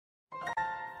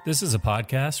This is a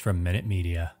podcast from Minute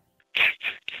Media.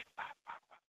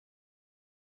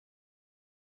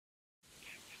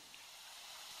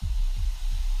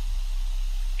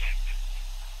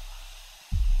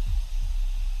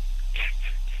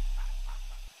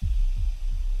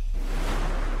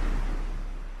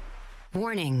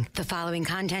 Warning, the following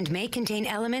content may contain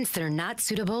elements that are not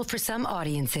suitable for some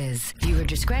audiences. Viewer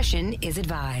discretion is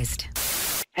advised.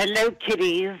 Hello,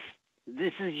 kiddies.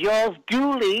 This is yours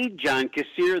duly, John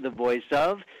Kassir, the voice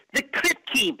of The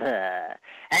Crypt Keeper.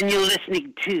 And you're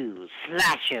listening to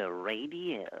Slasher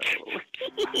Radio.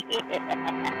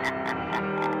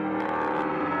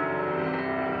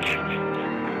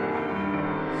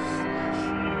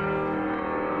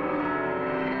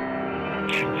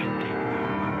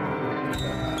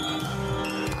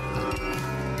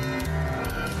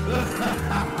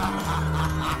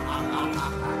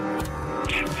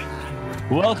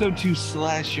 Welcome to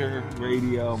Slasher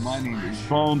Radio. My name is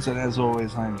Bones, and as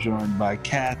always, I'm joined by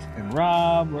Kat and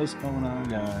Rob. What's going on,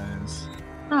 guys?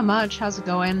 Not much. How's it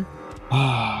going?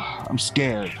 I'm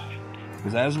scared.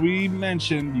 Because as we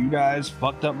mentioned, you guys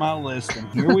fucked up my list, and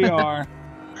here we are.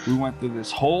 We went through this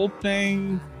whole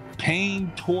thing,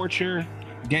 pain, torture,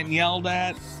 getting yelled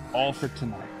at, all for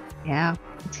tonight. Yeah,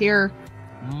 it's here.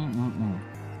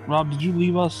 Rob, did you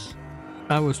leave us?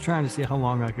 I was trying to see how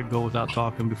long I could go without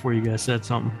talking before you guys said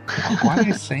something. Why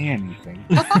didn't I say anything?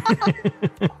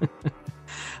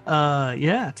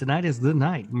 Yeah, tonight is the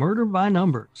night. Murder by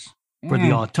Numbers for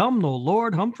the autumnal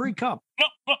Lord Humphrey Cup.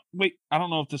 No, wait, I don't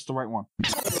know if this is the right one.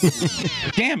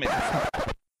 Damn it.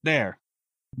 There.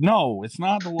 No, it's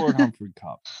not the Lord Humphrey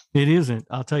Cup. It isn't.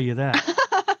 I'll tell you that.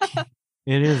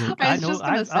 It isn't. I was just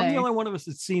gonna say. I'm the only one of us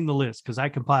that's seen the list because I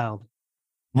compiled.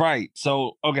 Right.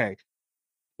 So, okay.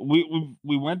 We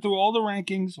went through all the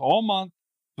rankings all month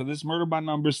for this Murder by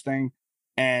Numbers thing,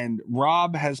 and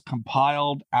Rob has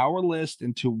compiled our list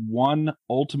into one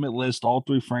ultimate list, all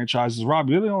three franchises.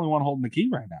 Rob, you're the only one holding the key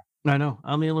right now. I know.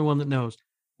 I'm the only one that knows.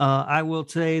 I will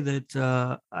say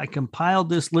that I compiled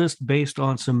this list based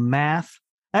on some math.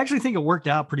 I actually think it worked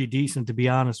out pretty decent, to be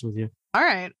honest with you. All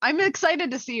right. I'm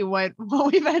excited to see what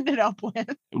we've ended up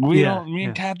with. Me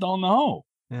and Kat don't know.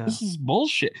 Yeah. This is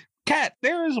bullshit. Kat,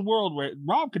 there is a world where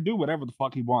Rob could do whatever the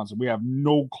fuck he wants, and we have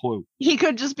no clue. He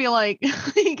could just be like,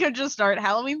 he could just start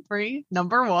Halloween free,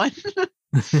 number one.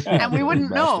 And we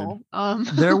wouldn't know.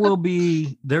 There will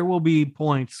be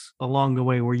points along the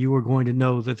way where you are going to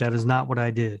know that is not what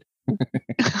I did. All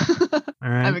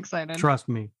right? I'm excited. Trust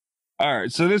me. All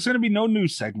right, so there's going to be no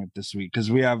news segment this week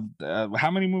because we have how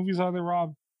many movies are there,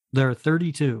 Rob? There are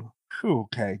 32.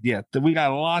 Okay, yeah, we got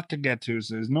a lot to get to,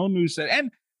 so there's no news set. And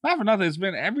not for nothing, it's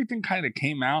been everything kind of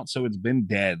came out, so it's been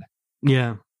dead.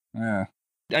 Yeah. Yeah.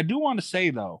 I do want to say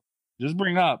though, just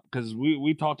bring up because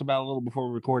we talked about it a little before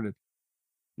we recorded.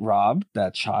 Rob,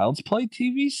 that Child's Play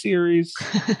TV series.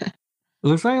 It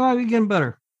looks like it might be getting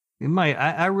better. It might.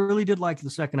 I really did like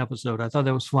the second episode. I thought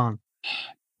that was fun.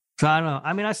 So I don't know.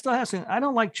 I mean, I still have some. I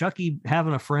don't like Chucky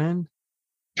having a friend.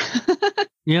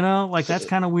 Like that's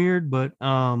kind of weird, but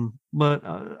I'm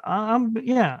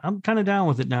kind of down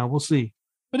with it now. We'll see.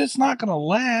 But it's not going to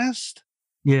last.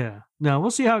 Yeah. No,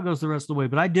 we'll see how it goes the rest of the way.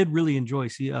 But I did really enjoy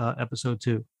episode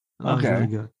 2. That was really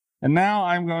good. And now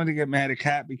I'm going to get mad at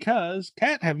Kat because,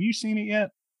 Kat, have you seen it yet?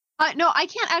 No, I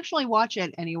can't actually watch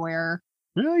it anywhere.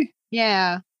 Really?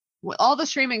 Yeah. With all the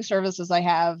streaming services I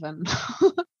have. And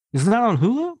Is that on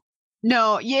Hulu?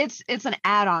 No, yeah, it's an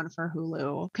add-on for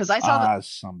Hulu because I saw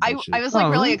I was like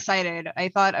really excited. I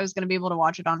thought I was going to be able to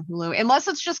watch it on Hulu, unless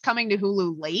it's just coming to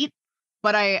Hulu late.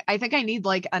 But I think I need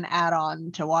like an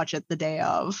add-on to watch it the day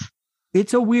of.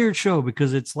 It's a weird show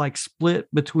because it's like split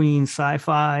between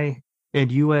Sci-Fi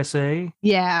and USA.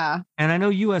 Yeah. And I know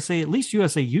at least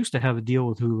USA used to have a deal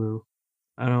with Hulu.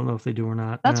 I don't know if they do or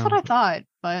not. That's what I thought,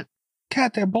 but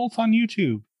Kat, they're both on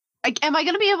YouTube. Am I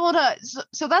going to be able to?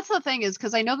 So that's the thing is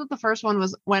because I know that the first one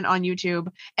went on YouTube.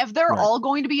 If they're all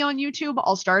going to be on YouTube,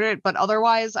 I'll start it. But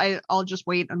otherwise, I'll just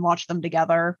wait and watch them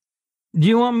together. Do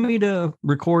you want me to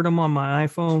record them on my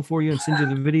iPhone for you and send you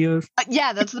the videos?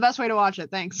 Yeah, that's the best way to watch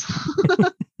it. Thanks.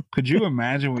 Could you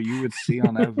imagine what you would see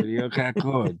on that video, Kat?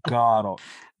 Good God.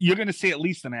 You're going to see at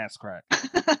least an ass crack.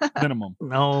 Minimum.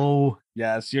 No.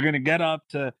 Yes, you're going to get up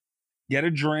to get a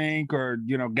drink or,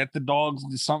 get the dogs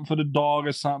something for the dog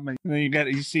or something. And then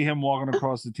you see him walking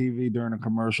across the TV during a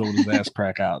commercial with his ass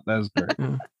crack out. That's great.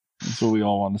 That's what we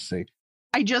all want to see.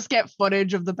 I just get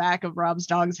footage of the back of Rob's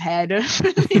dog's head.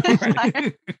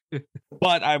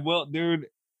 But I will, dude,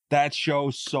 that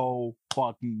show's so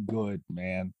fucking good,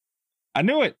 man. I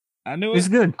knew it. It's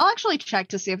good. I'll actually check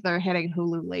to see if they're hitting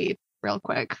Hulu late. real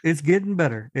quick. It's getting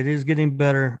better. It is getting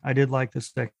better. I did like the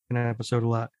second episode a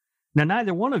lot. Now,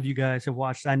 neither one of you guys have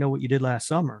watched I Know What You Did Last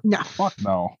Summer. No. Fuck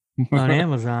no. On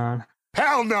Amazon.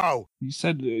 Hell no. You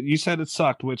said it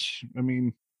sucked, which I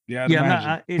mean,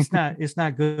 yeah. It's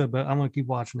not good, but I'm gonna keep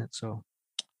watching it. So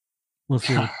we'll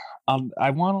see. I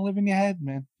want to live in your head,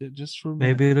 man. Just for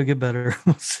maybe it'll get better.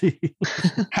 We'll see.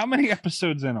 How many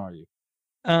episodes in are you?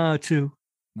 2.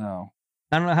 No,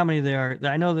 I don't know how many there are.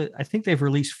 I know that I think they've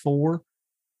released 4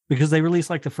 because they released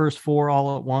like the first 4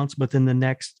 all at once, but then the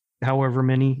next however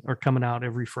many are coming out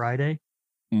every Friday.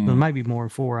 So there might be more than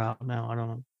 4 out now. I don't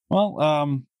know.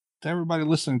 Well, to everybody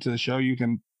listening to the show, you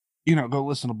can, go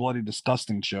listen to Bloody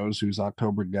Disgusting shows, whose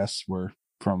October guests were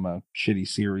from a shitty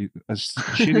series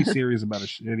about a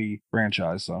shitty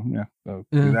franchise. So yeah,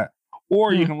 do that.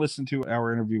 Or you can listen to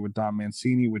our interview with Don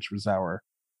Mancini, which was our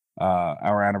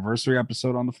anniversary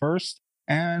episode on the 1st,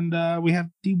 and we have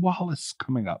Dee Wallace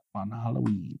coming up on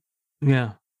Halloween.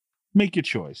 Yeah, make your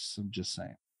choice. I'm just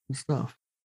saying. Good stuff.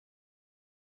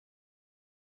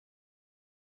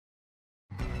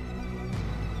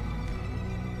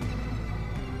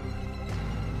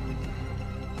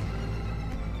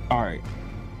 All right.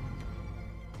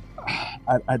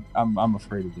 I'm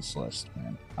afraid of this list,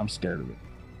 man. I'm scared of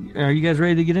it. Are you guys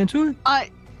ready to get into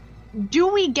it? Do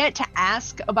we get to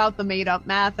ask about the made-up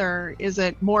math, or is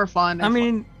it more fun? I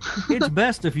mean, it's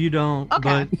best if you don't.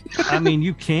 Okay. But I mean,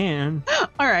 you can.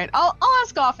 All right, I'll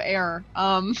ask off air.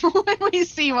 When we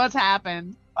see what's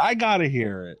happened. I gotta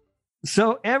hear it.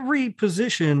 So every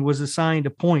position was assigned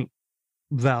a point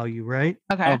value, right?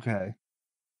 Okay.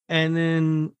 And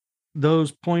then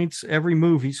those points, every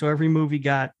movie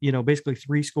got, basically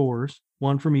 3 scores,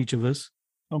 1 from each of us.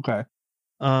 Okay.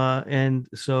 And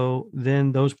so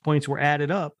then those points were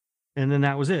added up, and then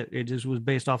that was it. It just was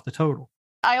based off the total.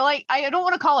 I don't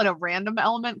want to call it a random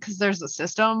element because there's a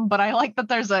system, but I like that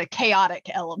there's a chaotic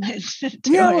element to it.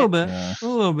 A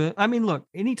little bit. I mean, look,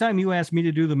 anytime you ask me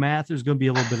to do the math, there's going to be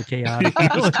a little bit of chaotic.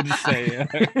 I was going to say,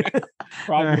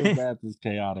 probably math is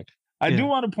chaotic. I do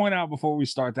want to point out before we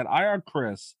start that IR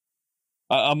Chris,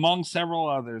 among several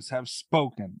others, have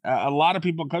spoken. A lot of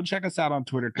people, go check us out on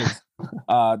Twitter, because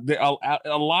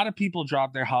a lot of people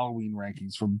drop their Halloween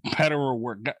rankings for better or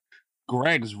worse.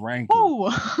 Greg's ranking,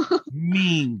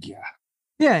 mean guy.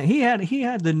 Yeah, he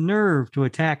had the nerve to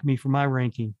attack me for my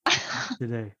ranking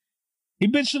today. He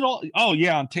bitched it all. Oh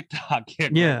yeah, on TikTok.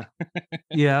 Yeah,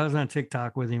 I was on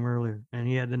TikTok with him earlier, and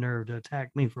he had the nerve to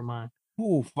attack me for mine.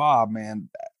 Oh, Bob, man.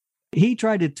 He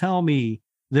tried to tell me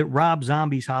that Rob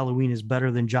Zombie's Halloween is better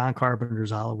than John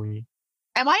Carpenter's Halloween.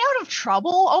 Am I out of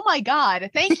trouble? Oh my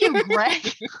God. Thank you,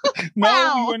 Greg.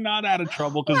 No, you are not out of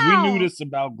trouble, because we knew this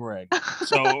about Greg.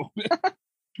 So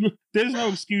there's no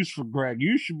excuse for Greg.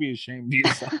 You should be ashamed of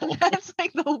yourself. That's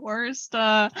like the worst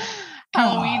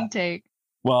Halloween take.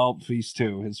 Well,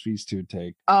 his Feast 2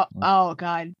 take. Oh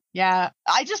God. Yeah.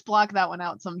 I just block that one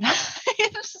out sometimes.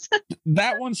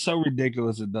 That one's so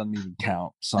ridiculous it doesn't even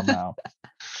count somehow.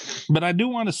 But I do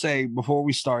want to say before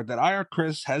we start that IR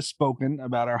Chris has spoken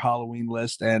about our Halloween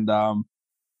list, and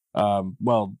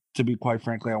well, to be quite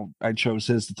frankly, I chose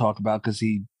his to talk about because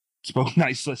he spoke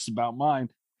nice lists about mine.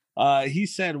 He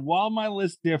said, while my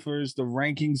list differs, the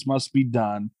rankings must be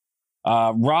done.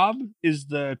 Rob is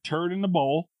the turd in the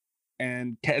bowl,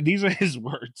 and these are his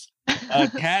words.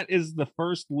 Kat is the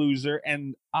first loser,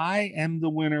 and I am the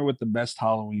winner with the best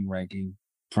Halloween ranking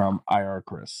from IR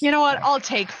Chris. You know what? I'll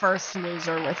take first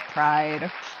loser with pride.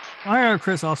 IR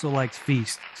Chris also likes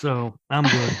Feast, so I'm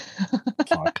good.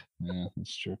 Fuck. Yeah,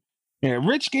 that's true. Yeah,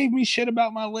 Rich gave me shit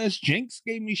about my list. Jinx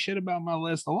gave me shit about my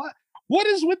list. A lot. What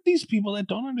is with these people that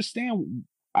don't understand?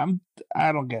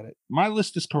 I don't get it. My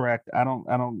list is correct. I don't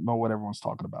know what everyone's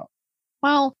talking about.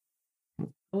 Well,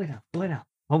 lay down.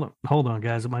 Hold on,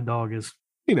 guys. My dog is.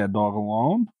 Leave that dog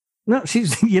alone. No,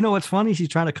 she's. You know what's funny? She's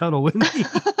trying to cuddle with me.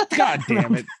 God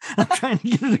damn it! I'm trying to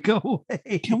get her to go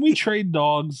away. Can we trade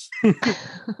dogs?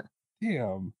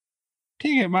 Damn.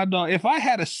 Can't get my dog. If I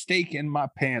had a steak in my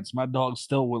pants, my dog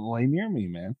still wouldn't lay near me,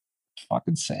 man. It's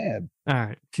fucking sad. All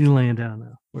right, she's laying down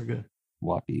now. We're good.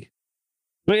 Lucky.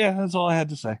 But yeah, that's all I had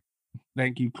to say.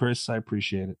 Thank you, Chris. I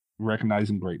appreciate it.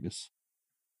 Recognizing greatness.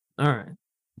 All right.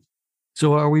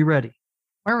 So are we ready?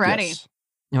 We're ready. Yes.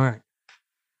 All right.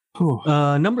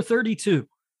 Number 32.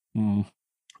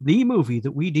 The movie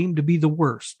that we deem to be the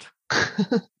worst.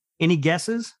 Any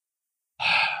guesses?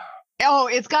 Oh,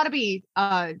 it's got to be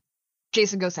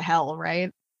Jason Goes to Hell,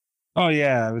 right? Oh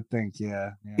yeah, I would think.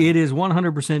 Yeah. It is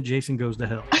 100% Jason Goes to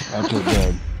Hell. Okay,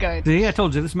 good. Good. See, I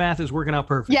told you this math is working out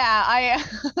perfect. Yeah,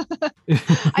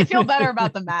 I feel better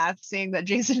about the math, seeing that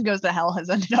Jason Goes to Hell has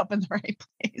ended up in the right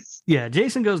place. Yeah,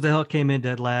 Jason Goes to Hell came in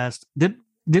dead last. Did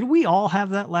we all have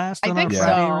that last? I think so.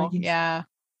 Rankings? Yeah.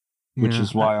 Which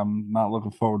is why I'm not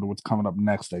looking forward to what's coming up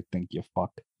next. I think you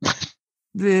fuck.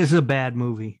 This is a bad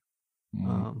movie.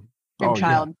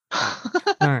 Child.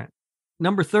 Yeah. All right,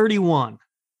 number 31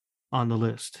 on the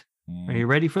list. Are you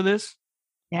ready for this?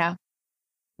 Yeah.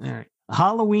 All right.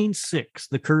 Halloween 6,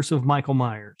 The Curse of Michael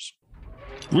Myers.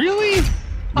 Really?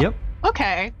 Yep.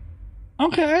 Okay.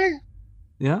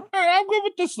 Yeah. All right, I'm good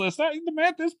with this list. The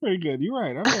math is pretty good. You're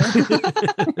right.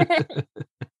 Okay.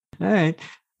 All right.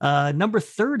 Number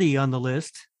 30 on the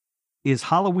list is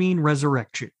Halloween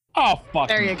Resurrection. Oh fuck!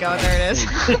 There you go. There it is.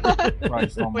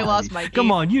 We lost Mikey.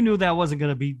 Come on, you knew that wasn't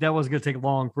gonna take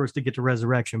long for us to get to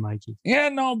Resurrection, Mikey. Yeah,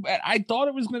 no, I thought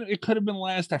it could have been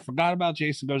last. I forgot about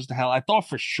Jason Goes to Hell. I thought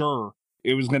for sure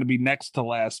it was gonna be next to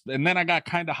last, and then I got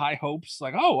kind of high hopes,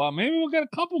 like, oh, well, maybe we'll get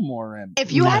a couple more in.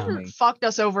 If you hadn't fucked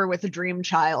us over with Dream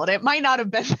Child, it might not have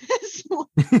been this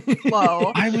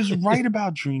low. I was right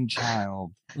about Dream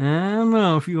Child. I don't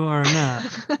know if you are or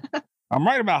not. I'm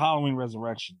right about Halloween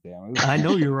Resurrection, damn it. I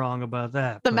know you're wrong about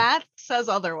that. The math says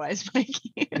otherwise,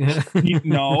 Mikey.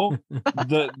 No,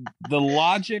 the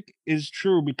logic is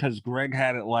true because Greg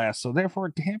had it last, so therefore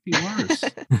it can't be worse.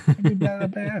 It can't be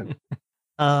that bad.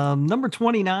 Number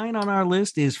 29 on our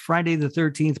list is Friday the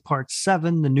 13th, Part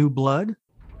 7, The New Blood.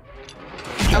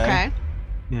 Okay.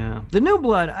 Yeah. The New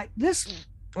Blood,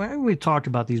 we've talked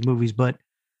about these movies, but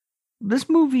this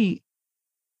movie,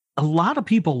 a lot of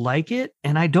people like it,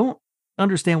 and I don't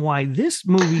understand why. This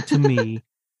movie to me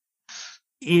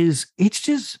it's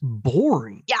just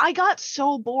boring. Yeah, I got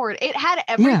so bored. It had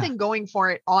everything going for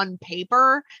it on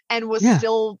paper and was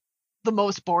still the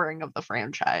most boring of the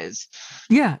franchise.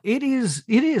 Yeah, it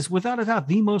is without a doubt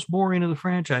the most boring of the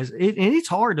franchise. And it's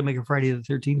hard to make a Friday the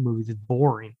 13th movie that's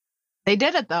boring. They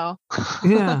did it though.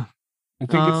 Yeah. I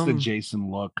think it's the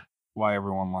Jason look why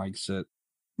everyone likes it.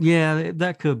 Yeah,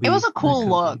 that could be. It was a cool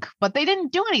look, but they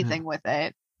didn't do anything with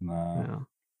it. No. Yeah.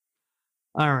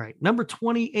 All right. Number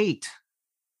 28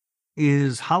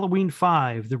 is Halloween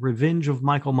 5, The Revenge of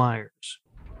Michael Myers.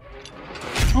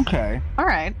 Okay. All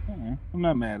right. I'm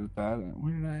not mad at that.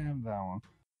 Where did I have that one?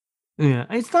 Yeah.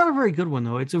 It's not a very good one,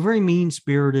 though. It's a very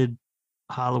mean-spirited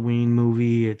Halloween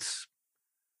movie. It's,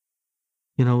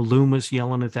 Loomis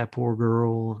yelling at that poor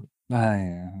girl.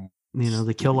 Yeah.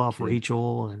 They kill off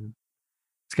Rachel, and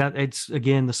it's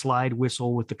again the slide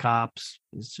whistle with the cops.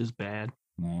 It's just bad.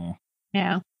 No.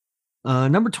 Yeah.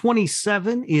 Number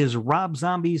 27 is Rob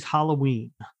Zombie's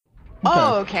Halloween.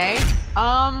 Oh, okay.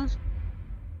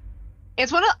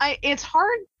 It's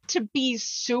hard to be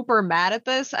super mad at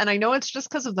this, and I know it's just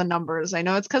because of the numbers. I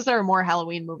know it's because there are more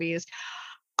Halloween movies.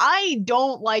 I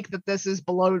don't like that this is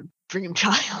below Dream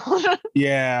Child.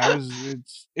 Yeah,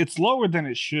 it's lower than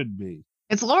it should be.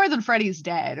 It's lower than Freddy's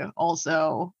Dead.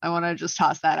 Also, I want to just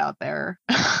toss that out there.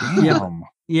 Damn.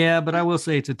 Yeah, but I will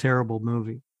say it's a terrible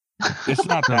movie. It's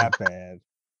not that bad.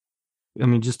 I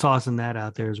mean, just tossing that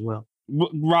out there as well.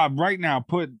 Rob, right now,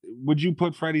 would you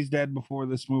put Freddy's Dead before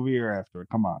this movie or after it?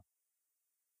 Come on.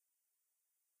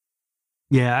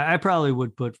 Yeah, I probably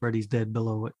would put Freddy's Dead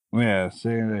below it. Yeah,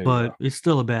 but it's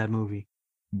still a bad movie.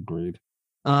 Agreed.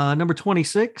 Number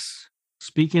 26.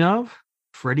 Speaking of,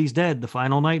 Freddy's Dead: The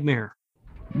Final Nightmare.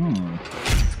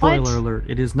 Spoiler alert!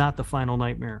 It is not the final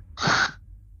nightmare.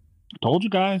 Told you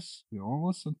guys. You don't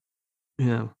listen.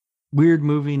 Yeah, weird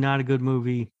movie, not a good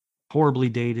movie, horribly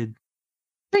dated.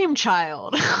 Dream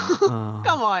Child. Come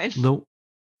on. Nope.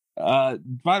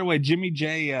 By the way, Jimmy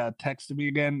J texted me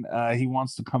again. He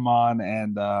wants to come on,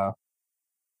 and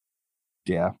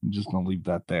yeah, I'm just gonna leave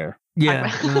that there.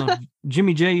 Yeah,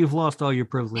 Jimmy J, you've lost all your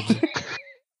privileges.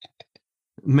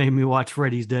 Made me watch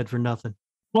Freddy's Dead for nothing.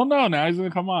 Well, no, now he's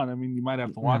gonna come on. I mean, you might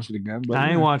have to watch it again. But I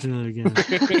ain't watching it again.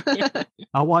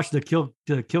 I'll watch the kill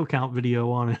count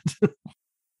video on it.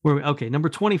 Okay, number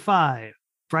 25.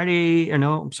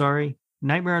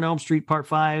 Nightmare on Elm Street Part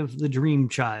 5, The Dream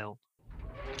Child.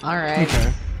 All right.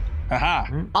 Okay.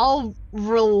 Aha. I'll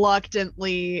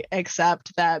reluctantly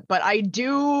accept that, but I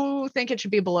do think it should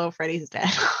be below Freddy's Dead.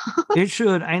 It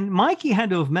should. And Mikey had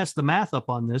to have messed the math up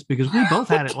on this because we both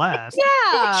had it last.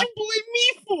 Yeah. What you blame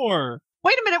me for?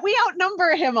 Wait a minute. We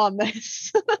outnumber him on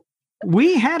this.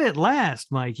 We had it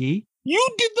last, Mikey.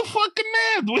 You did the fucking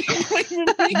math. What are you blaming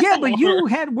me Yeah, for?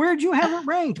 but where'd you have it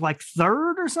ranked? Like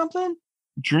third or something?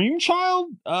 Dream Child?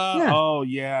 Yeah. Oh,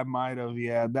 yeah, I might have.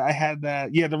 Yeah, I had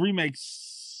that. Yeah, the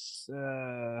remakes.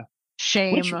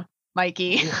 Shame.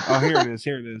 Mikey. Oh, here it is.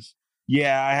 Here it is.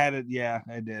 Yeah, I had it. Yeah,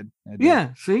 I did.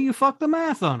 Yeah, see, you fucked the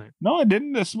math on it. No, I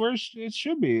didn't. That's where it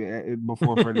should be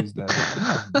before Freddy's dead.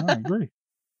 Yeah, no, I agree.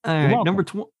 All right, number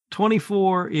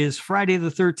 24 is Friday the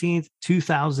 13th,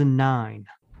 2009.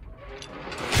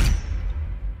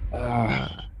 I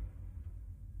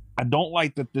don't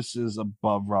like that this is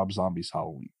above Rob Zombie's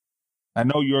Halloween. I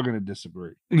know you're going to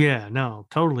disagree. Yeah, no,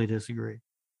 totally disagree.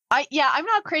 I'm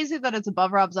not crazy that it's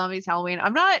above Rob Zombie's Halloween.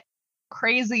 I'm not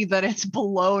crazy that it's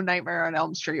below Nightmare on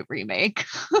Elm Street remake.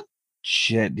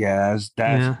 Shit, yeah,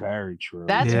 that's very true.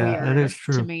 That's weird. That is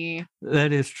true to me.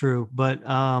 That is true, but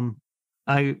I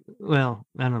don't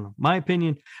know. My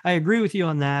opinion, I agree with you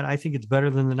on that. I think it's better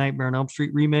than the Nightmare on Elm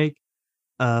Street remake,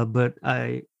 but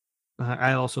I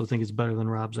also think it's better than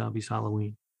Rob Zombie's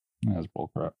Halloween. That's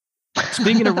bullcrap.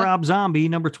 Speaking of Rob Zombie,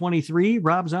 number 23,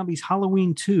 Rob Zombie's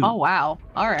Halloween 2. Oh, wow.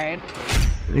 All right.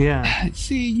 Yeah.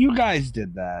 See, you guys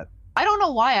did that. I don't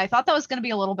know why. I thought that was going to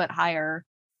be a little bit higher.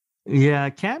 Yeah,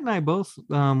 Kat and I both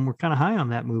were kind of high on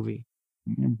that movie.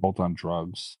 You're both on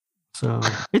drugs. So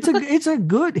it's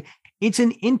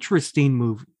an interesting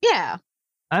movie. Yeah.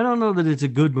 I don't know that it's a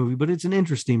good movie, but it's an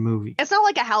interesting movie. It's not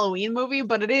like a Halloween movie,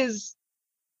 but it is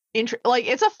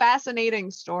it's a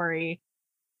fascinating story.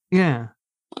 Yeah.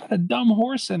 Got a dumb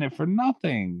horse in it for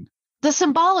nothing. The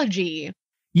symbology.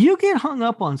 You get hung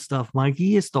up on stuff,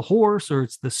 Mikey. It's the horse, or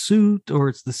it's the suit, or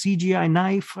it's the CGI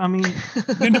knife. I mean,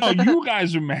 no, you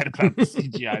guys are mad about the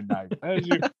CGI knife.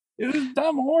 It's a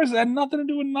dumb horse. It had nothing to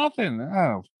do with nothing.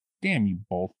 Oh, damn you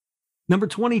both. Number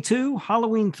 22,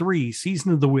 Halloween 3,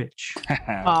 Season of the Witch.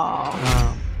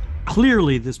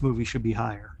 Clearly, this movie should be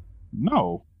higher.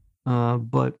 No.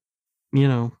 But, you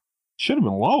know. Should have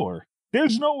been lower.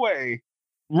 There's no way.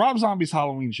 Rob Zombie's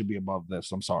Halloween should be above this.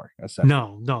 I'm sorry. I said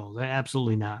no,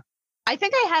 absolutely not. I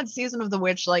think I had Season of the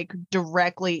Witch like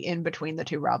directly in between the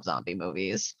two Rob Zombie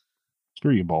movies.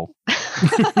 Screw you both.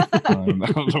 I don't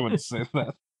know what to say to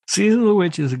that. Season of the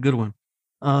Witch is a good one.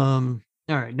 All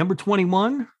right, number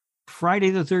 21, Friday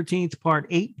the 13th, Part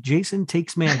 8, Jason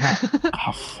Takes Manhattan.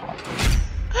 Oh,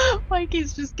 fuck.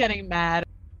 Mikey's just getting mad.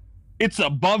 It's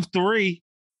above 3.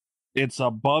 It's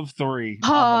above 3.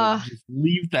 Just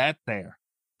leave that there.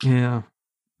 Yeah,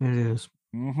 it is.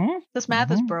 Mm-hmm. This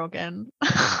math is broken.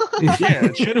 Yeah,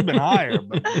 it should have been higher,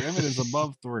 but damn it is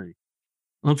above 3.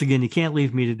 Once again, you can't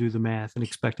leave me to do the math and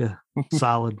expect a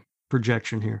solid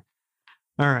projection here.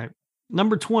 All right,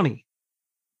 number 20,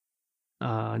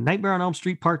 Nightmare on Elm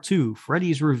Street Part 2,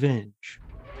 Freddy's Revenge.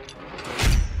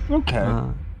 Okay.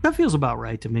 That feels about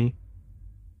right to me.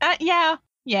 Yeah.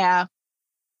 You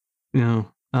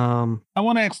know, I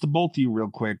want to ask the both of you real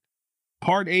quick.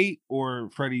 Part 8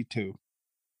 or Freddy 2?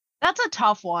 That's a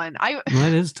tough one.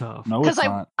 That is tough. No, it's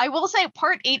not. I will say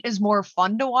Part 8 is more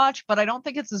fun to watch, but I don't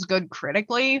think it's as good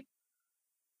critically.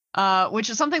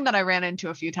 Which is something that I ran into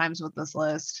a few times with this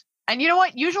list. And you know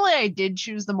what? Usually I did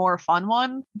choose the more fun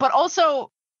one, but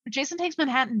also Jason Takes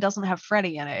Manhattan doesn't have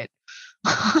Freddy in it.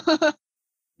 But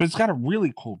it's got a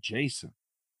really cool Jason.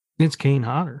 It's Kane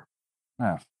Hodder.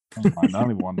 Ah, come on. I don't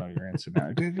even want to know your answer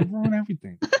now. It ruined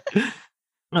everything.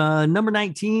 Number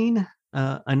 19,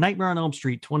 A Nightmare on Elm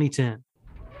Street 2010.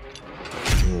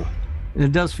 Ugh.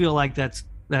 It does feel like that's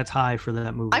high for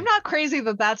that movie. I'm not crazy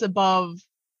that that's above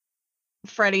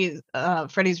Freddy's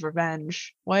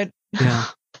Revenge. What? Yeah.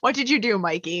 What did you do,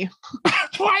 Mikey?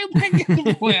 Why am I getting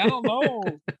to play? I don't know.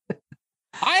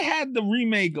 I had the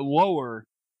remake lower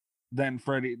than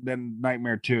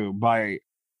Nightmare 2 by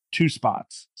 2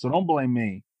 spots. So don't blame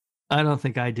me. I don't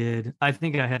think I did. I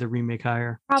think I had the remake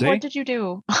higher. Rob, what did you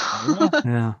do?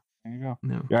 Yeah. There you go.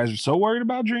 No. You guys are so worried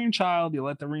about Dream Child, you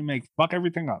let the remake fuck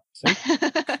everything up. See?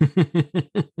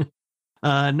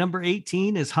 Number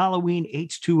 18 is Halloween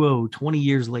H2O 20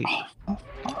 years later.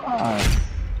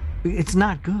 It's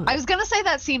not good. I was going to say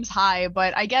that seems high,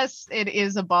 but I guess it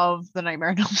is above the Nightmare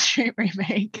on Elm Street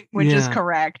remake, which is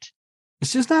correct.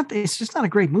 It's just not a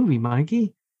great movie,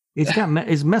 Mikey.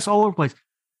 It's mess all over the place.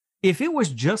 If it was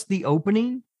just the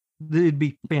opening, it'd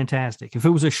be fantastic. If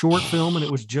it was a short film and it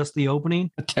was just the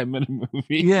opening, a 10-minute movie.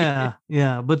 Yeah.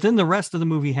 But then the rest of the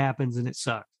movie happens and it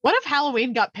sucks. What if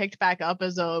Halloween got picked back up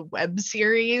as a web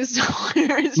series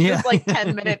where it's just like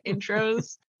 10-minute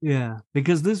intros? Yeah,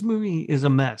 because this movie is a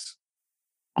mess.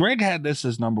 Greg had this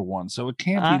as number 1, so it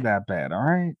can't be that bad. All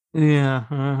right. Yeah.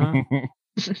 Uh-huh.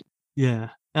 Yeah.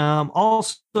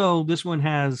 Also, this one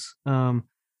has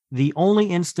the only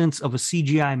instance of a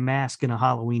CGI mask in a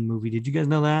Halloween movie. Did you guys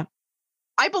know that?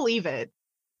 I believe it.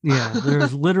 Yeah,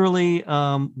 there's literally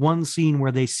one scene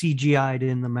where they CGI'd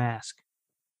in the mask.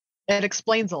 It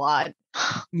explains a lot.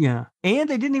 Yeah. And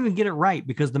they didn't even get it right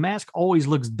because the mask always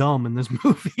looks dumb in this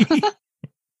movie.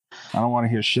 I don't want to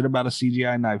hear shit about a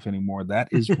CGI knife anymore. That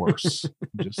is worse.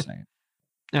 I'm just saying.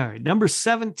 All right. Number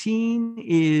 17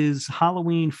 is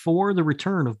Halloween 4, The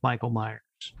Return of Michael Myers.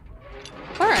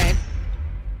 All right.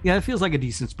 Yeah, it feels like a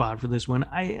decent spot for this one.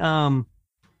 I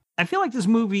feel like this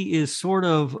movie is sort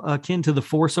of akin to The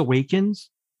Force Awakens.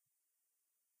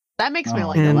 That makes me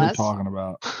like it less. Talking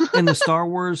about in the Star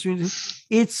Wars,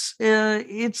 it's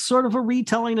sort of a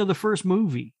retelling of the first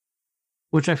movie,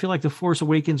 which I feel like The Force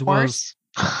Awakens was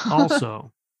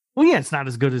also. Well, yeah, it's not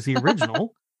as good as the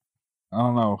original. I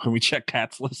don't know. Can we check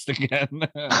Kat's list again?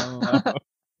 I don't know.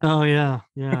 Oh yeah.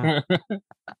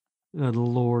 Good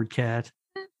Lord, Kat.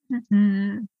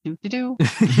 Do.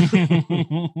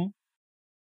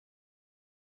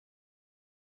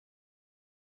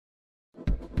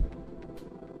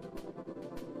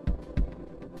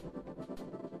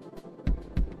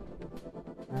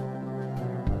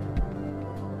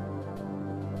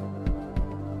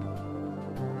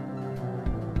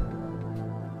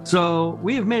 So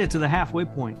we have made it to the halfway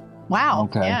point. Wow.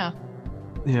 Okay.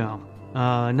 Yeah.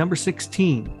 Number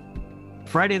 16,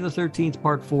 Friday the 13th,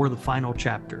 Part 4, the final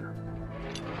chapter.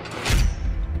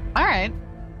 All right.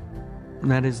 And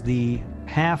that is the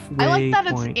halfway. I like that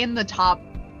point. It's in the top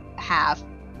half.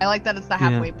 I like that it's the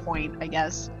halfway point, I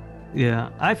guess. Yeah.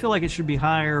 I feel like it should be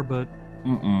higher, but.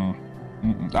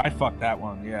 I fucked that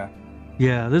one. Yeah.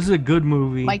 Yeah. This is a good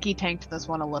movie. Mikey tanked this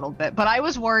one a little bit, but I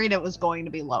was worried it was going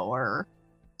to be lower.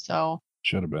 So.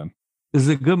 Should have been. This is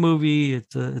a good movie.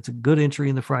 It's a good entry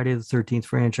in the Friday the 13th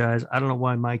franchise. I don't know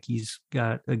why Mikey's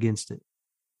got against it.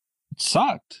 It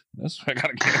sucked. That's why I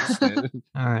got against it.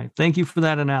 All right. Thank you for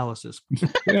that analysis.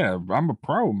 Yeah, I'm a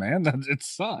pro, man. It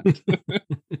sucked.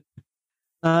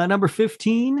 Number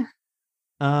 15.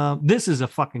 This is a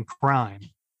fucking crime.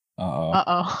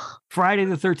 Uh-oh. Friday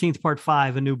the 13th, Part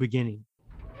 5, A New Beginning.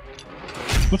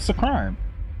 What's the crime?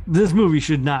 This movie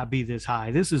should not be this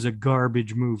high. This is a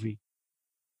garbage movie.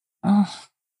 I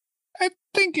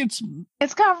think it's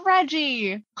got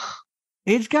Reggie.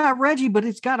 It's got Reggie, but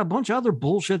it's got a bunch of other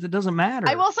bullshit that doesn't matter.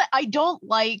 I will say I don't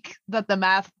like that the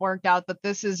math worked out that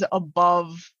this is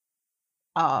above.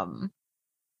 Oh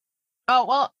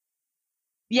well,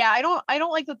 yeah. I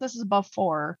don't like that this is above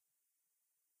 4.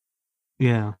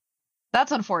 Yeah,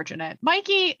 that's unfortunate,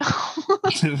 Mikey.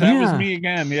 That was me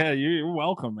again. Yeah, you're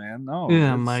welcome, man. No,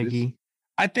 yeah, Mikey.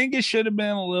 I think it should have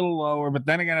been a little lower, but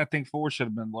then again, I think 4 should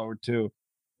have been lower too.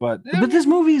 But this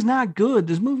movie is not good.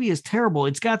 This movie is terrible.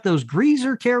 It's got those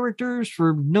greaser characters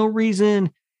for no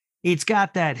reason. It's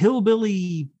got that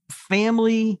hillbilly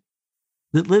family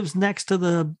that lives next to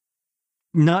the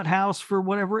nut house for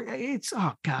whatever. It's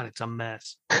a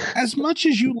mess. As much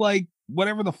as you like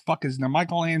whatever the fuck is now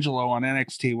Michelangelo on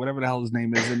NXT, whatever the hell his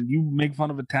name is, and you make fun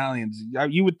of Italians,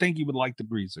 you would think you would like the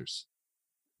greasers.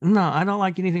 No, I don't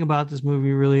like anything about this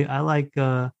movie really. I like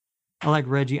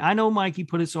Reggie. I know Mikey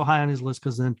put it so high on his list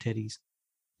because of them titties.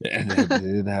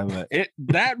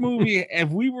 That movie, if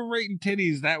we were rating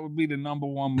titties, that would be the number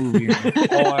 1 movie in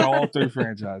all 3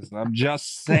 franchises. I'm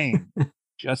just saying.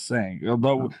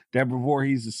 Although Deborah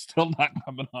Voorhees is still not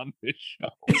coming on this show.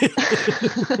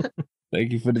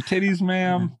 Thank you for the titties,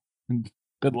 ma'am. And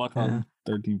good luck on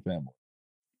 13 Family.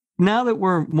 Now that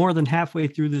we're more than halfway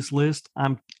through this list,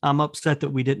 I'm upset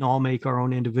that we didn't all make our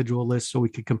own individual lists so we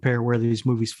could compare where these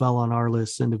movies fell on our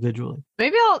lists individually.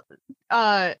 Maybe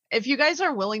I'll if you guys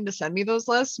are willing to send me those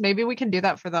lists, maybe we can do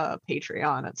that for the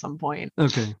Patreon at some point.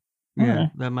 Okay. Yeah,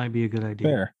 that might be a good idea.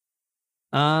 Fair.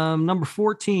 Number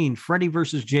 14, Freddy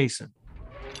versus Jason.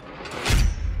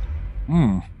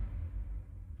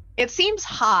 It seems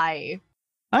high.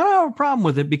 I don't have a problem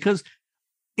with it because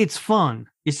it's fun.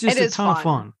 It's just a ton of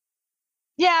fun.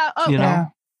 Yeah. Okay. You know?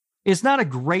 It's not a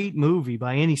great movie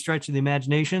by any stretch of the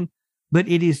imagination, but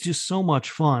it is just so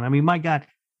much fun. I mean, my God,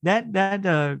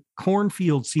 that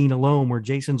cornfield scene alone where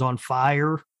Jason's on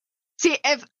fire. See,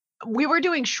 if we were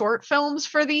doing short films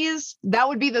for these, that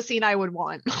would be the scene I would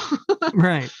want.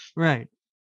 Right.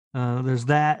 There's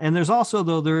that. And there's also,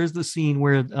 though, there is the scene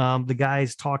where the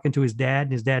guy's talking to his dad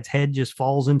and his dad's head just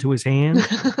falls into his hand.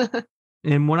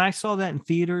 And when I saw that in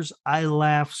theaters, I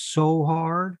laughed so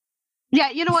hard. Yeah,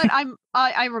 you know what?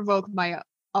 I revoke my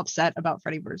upset about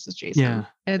Freddy versus Jason. Yeah,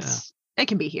 it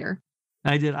can be here.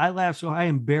 I did. I laughed so I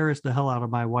embarrassed the hell out of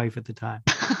my wife at the time.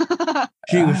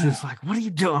 She was just like, "What are you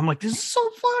doing?" I'm like, "This is so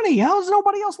funny. How is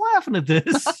nobody else laughing at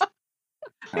this?"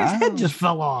 His head just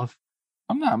fell off.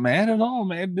 I'm not mad at all,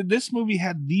 man. This movie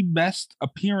had the best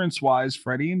appearance-wise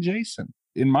Freddy and Jason,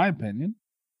 in my opinion.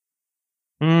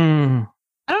 I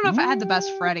don't know if it had the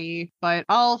best Freddy, but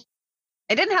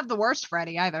It didn't have the worst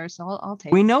Freddy either, so I'll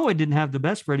take. We know it didn't have the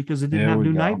best Freddy because it didn't have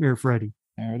New Nightmare Freddy.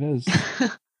 There it is.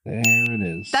 There it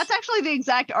is. That's actually the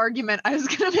exact argument I was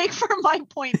going to make for my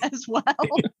point as well.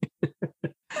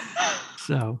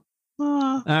 So,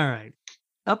 all right.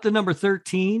 Up to number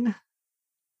 13.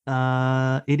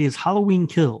 It is Halloween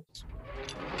Kills.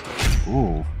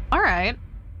 Ooh. All right.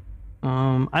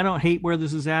 I don't hate where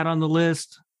this is at on the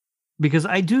list because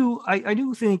I do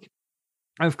think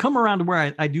I've come around to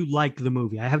where I do like the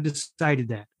movie. I have decided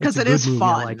that because it is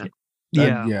fun. I like it.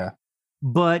 Yeah. Yeah.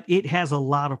 But it has a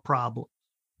lot of problems.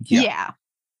 Yeah.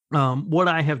 What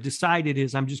I have decided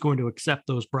is I'm just going to accept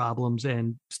those problems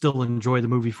and still enjoy the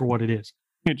movie for what it is.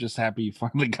 You're just happy you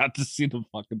finally got to see the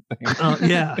fucking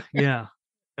thing. Yeah.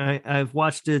 I've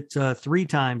watched it 3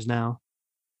 times now.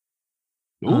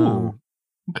 Ooh.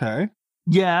 Okay.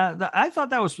 Yeah, I thought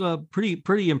that was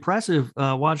pretty impressive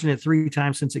watching it 3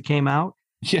 times since it came out.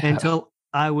 Yeah. Until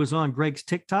I was on Greg's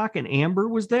TikTok and Amber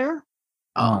was there.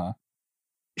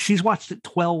 She's watched it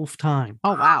 12 times.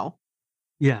 Oh wow.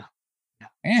 Yeah.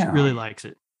 She really likes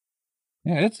it.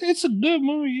 Yeah, it's a good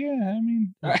movie. Yeah, I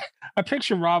mean, I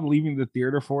picture Rob leaving the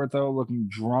theater for it though, looking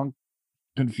drunk,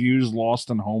 confused,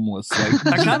 lost, and homeless. Like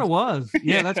I kind of was.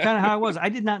 Yeah, that's kind of how I was. I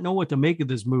did not know what to make of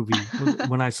this movie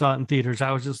when I saw it in theaters.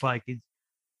 I was just like,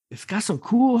 it's got some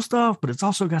cool stuff, but it's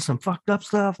also got some fucked up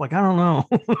stuff. Like I don't know.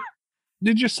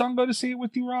 Did your son go to see it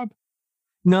with you, Rob?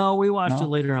 No, we watched it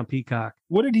later on Peacock.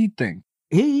 What did he think?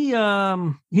 He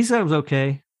said it was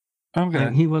okay.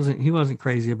 Okay. He wasn't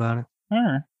crazy about it. All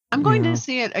right. I'm going to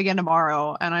see it again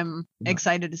tomorrow, and I'm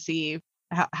excited to see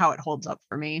how it holds up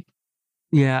for me.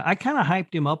 Yeah, I kind of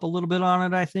hyped him up a little bit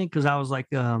on it, I think, because I was like,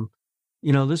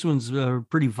 this one's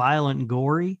pretty violent and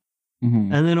gory.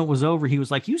 Mm-hmm. And then it was over. He was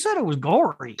like, "You said it was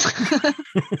gory,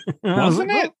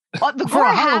 wasn't it?" Well, the gore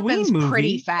happens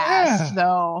pretty fast,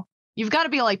 though. You've got to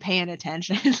be like paying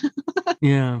attention.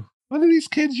 Yeah. What are these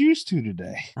kids used to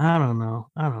today? I don't know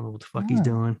what the fuck he's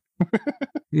doing.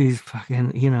 He's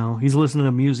fucking, he's listening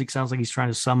to music. Sounds like he's trying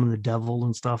to summon the devil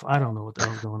and stuff. I don't know what the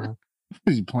hell's going on.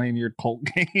 He's playing your cult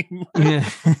game. Yeah.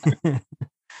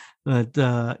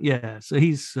 But yeah, so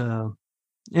he's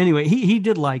anyway, he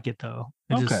did like it though.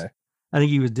 I think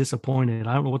he was disappointed.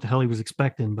 I don't know what the hell he was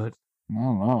expecting, but I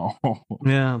don't know.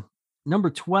 Yeah. Number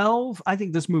 12, I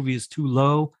think this movie is too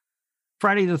low.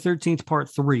 Friday the 13th Part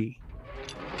 3.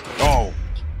 Oh.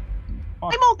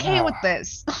 I'm okay with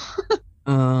this.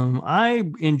 I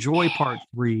enjoy Part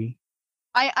 3.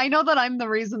 I know that I'm the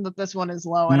reason that this one is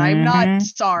low, and I'm not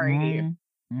sorry.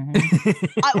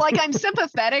 I'm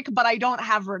sympathetic, but I don't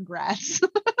have regrets.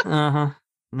 All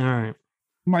right.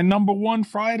 My number 1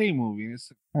 Friday movie.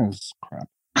 This crap.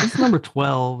 It's number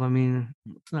 12. I mean,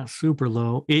 it's not super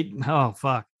low. Oh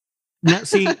fuck. Now,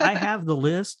 see, I have the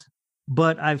list,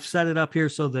 but I've set it up here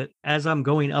so that as I'm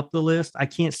going up the list, I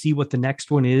can't see what the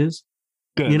next one is.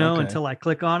 Good, until I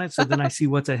click on it. So then I see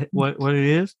what it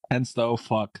is. Hence the oh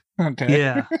fuck. Okay.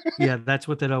 Yeah, that's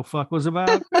what that oh fuck was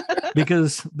about.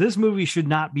 Because this movie should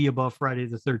not be above Friday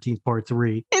the 13th Part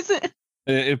 3. Is it?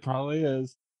 It probably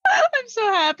is. I'm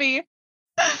so happy.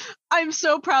 I'm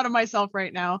so proud of myself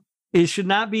right now. It should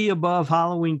not be above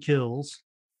Halloween Kills.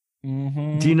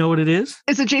 Mm-hmm. Do you know what it is?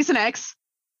 Is it Jason X?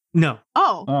 No.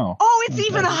 Oh, it's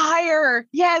even higher.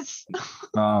 Yes.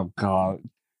 Oh God.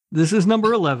 This is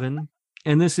number 11,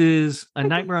 and this is A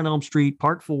Nightmare on Elm Street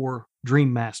Part 4,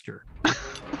 Dream Master.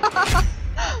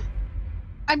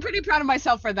 I'm pretty proud of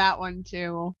myself for that one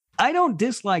too. I don't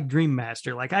dislike Dream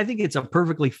Master. Like, I think it's a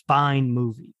perfectly fine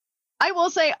movie. I will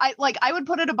say, I would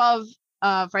put it above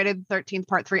Friday the 13th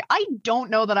Part 3. I don't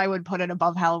know that I would put it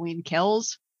above Halloween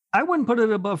Kills. I wouldn't put it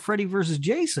above Freddy versus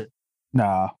Jason.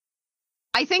 Nah.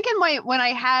 I think when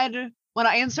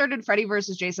I inserted Freddy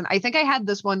versus Jason, I think I had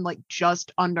this one like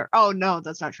just under. Oh no,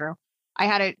 that's not true. I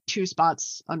had it 2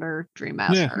 spots under Dream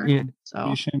Master. Yeah. So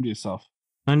you ashamed yourself.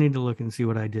 I need to look and see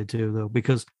what I did too, though,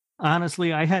 because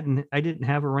honestly, I didn't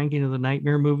have a ranking of the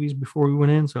Nightmare movies before we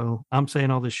went in, so I'm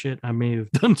saying all this shit. I may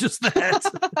have done just that.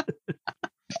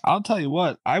 I'll tell you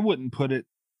what, I wouldn't put it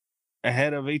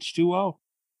ahead of H2O.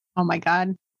 Oh my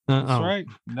God. That's right.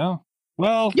 No.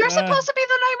 Well, you're supposed to be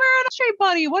the Nightmare on Elm Street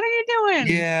buddy. What are you doing?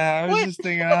 Yeah, I was just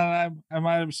thinking I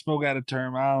might have spoke out of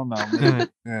term. I don't know.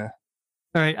 Yeah.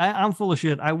 All right, I'm full of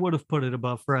shit. I would have put it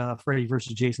above Freddy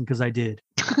versus Jason because I did.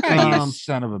 You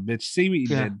son of a bitch. See what you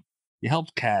did. You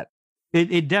helped Kat.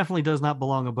 It definitely does not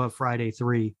belong above Friday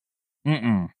 3.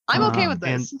 I'm okay with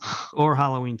this. Or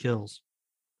Halloween Kills.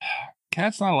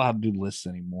 Kat's not allowed to do lists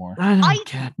anymore. I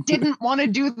didn't want to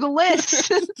do the list.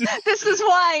 This is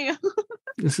why.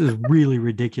 This is really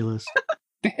ridiculous.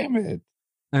 Damn it.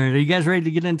 All right, are you guys ready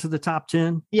to get into the top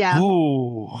 10? Yeah.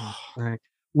 Oh. All right.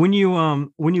 When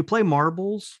you play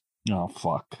marbles, oh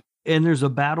fuck, and there's a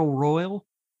battle royal,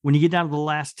 when you get down to the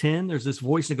last 10, there's this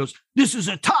voice that goes, "This is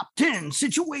a top 10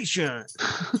 situation."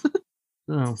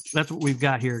 So that's what we've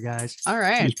got here, guys. All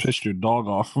right. You just pissed your dog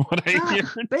off from what I hear.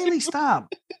 Bailey,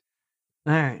 stop.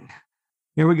 All right.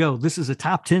 Here we go. This is a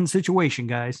top 10 situation,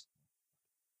 guys.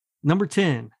 Number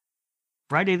 10,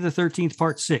 Friday the 13th,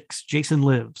 Part 6, Jason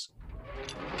Lives.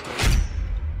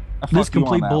 This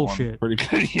complete bullshit. Pretty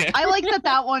good, yeah. I like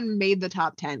that one made the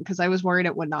top 10 because I was worried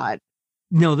it would not.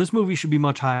 No, this movie should be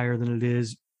much higher than it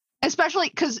is. Especially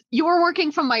because you were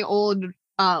working from my old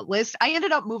list. I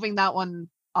ended up moving that one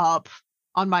up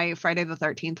on my Friday the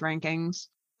 13th rankings.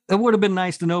 It would have been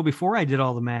nice to know before I did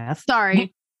all the math.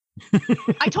 Sorry.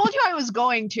 I told you I was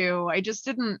going to. I just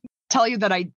didn't tell you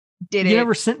that I did it. You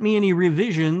never sent me any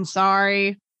revisions.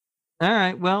 Sorry. All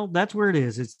right. Well, that's where it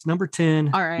is. It's number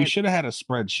 10. All right. You should have had a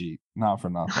spreadsheet. Not for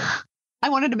nothing. I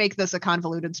wanted to make this a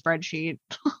convoluted spreadsheet.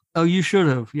 Oh, you should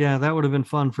have. Yeah, that would have been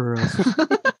fun for us.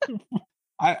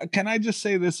 Can I just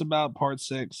say this about Part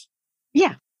 6?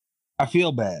 Yeah. I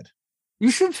feel bad.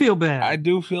 You should feel bad. I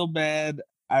do feel bad.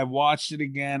 I watched it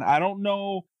again. I don't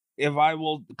know if I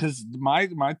will, because my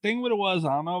thing with it was,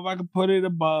 I don't know if I could put it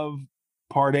above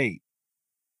Part 8.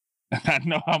 I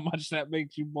know how much that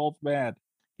makes you both mad.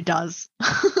 It does.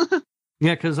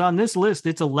 Yeah, because on this list,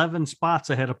 it's 11 spots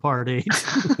ahead of Part 8.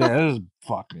 Yeah, this is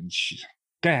fucking shit.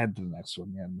 Go ahead to the next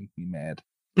one. Yeah, make me mad.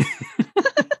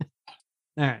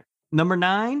 All right. Number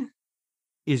 9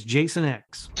 is Jason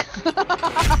X.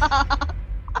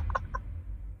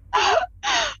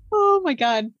 Oh my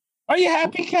God. Are you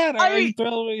happy, Kat? Are you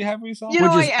thrilled? Are you happy yourself? You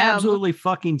know, Which is absolutely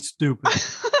fucking stupid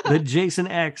that Jason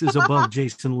X is above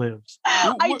Jason Lives.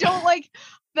 I don't like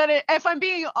that. If I'm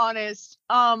being honest,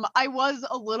 I was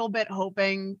a little bit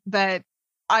hoping that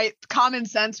common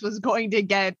sense was going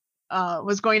to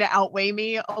outweigh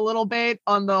me a little bit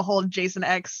on the whole Jason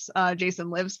X, Jason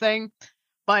Lives thing.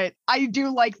 But I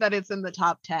do like that it's in the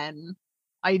top 10.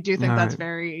 I do think that's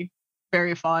very,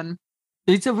 very fun.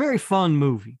 It's a very fun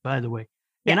movie, by the way.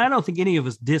 Yeah. And I don't think any of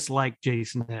us dislike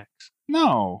Jason X.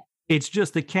 No. It's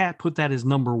just the cat put that as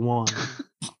number 1,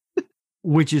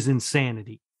 which is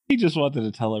insanity. He just wanted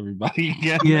to tell everybody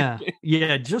again. Yeah.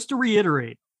 Yeah. Just to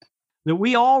reiterate that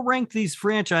we all rank these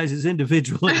franchises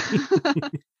individually.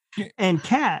 And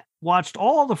Kat watched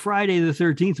all the Friday the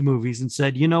 13th movies and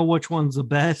said, you know which one's the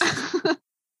best?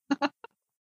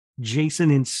 Jason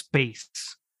in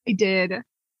Space. I did.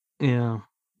 Yeah.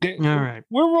 All right.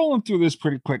 We're rolling through this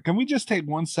pretty quick. Can we just take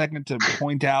 1 second to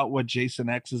point out what Jason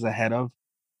X is ahead of?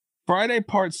 Friday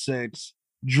Part 6,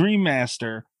 Dream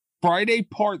Master, Friday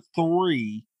Part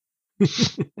 3,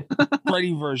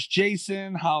 Freddy vs.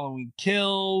 Jason, Halloween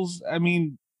Kills. I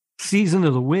mean, Season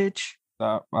of the Witch.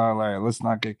 All right, let's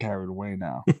not get carried away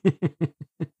now.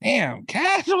 Damn,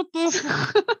 Kat, what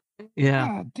the? Yeah.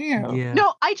 God, damn. Yeah.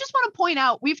 No, I just want to point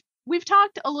out we've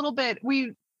talked a little bit.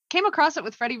 We came across it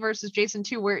with Freddy versus Jason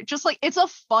 2, where it's a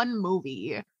fun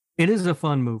movie. It is a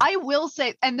fun movie. I will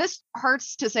say, and this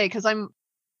hurts to say because I'm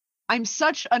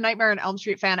such a Nightmare on Elm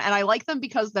Street fan, and I like them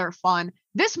because they're fun.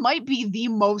 This might be the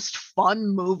most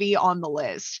fun movie on the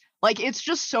list. Like, it's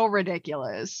just so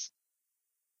ridiculous.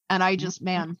 And I just,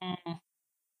 man.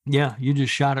 Yeah, you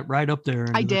just shot it right up there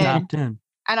in the top 10.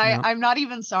 And I'm not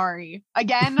even sorry.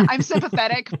 Again, I'm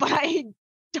sympathetic, but I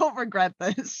don't regret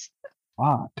this.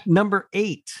 Fuck. Number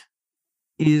 8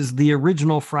 is the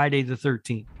original Friday the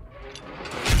 13th.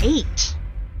 8?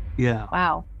 Yeah.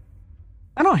 Wow.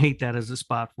 I don't hate that as a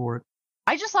spot for it.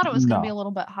 I just thought it was going to be a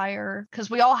little bit higher because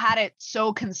we all had it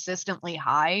so consistently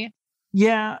high.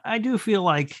 Yeah, I do feel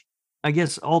like, I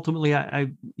guess ultimately,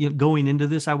 I going into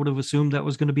this, I would have assumed that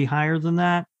was going to be higher than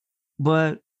that.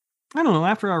 But I don't know.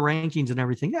 After our rankings and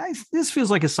everything, this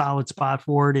feels like a solid spot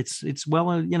for it. It's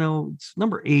well, it's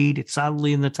number 8. It's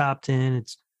solidly in the top 10.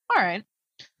 It's all right.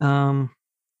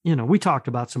 We talked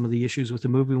about some of the issues with the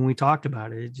movie when we talked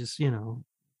about it. It just, kind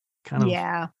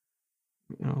of,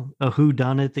 a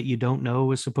whodunit that you don't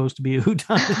know is supposed to be a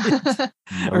whodunit,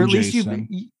 or at least I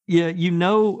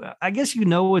guess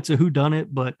it's a whodunit,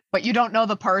 but you don't know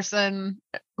the person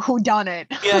who done it.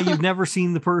 Yeah, you've never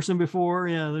seen the person before.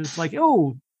 Yeah, there's like,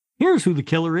 oh, here's who the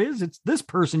killer is. It's this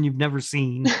person you've never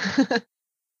seen.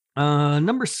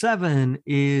 Number 7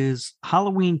 is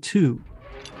Halloween 2,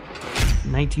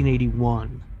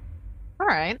 1981. All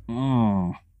right.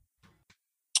 I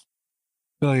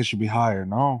feel like it should be higher.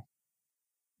 No.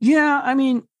 Yeah, I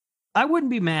mean, I wouldn't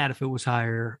be mad if it was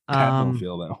higher. I don't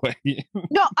feel that way.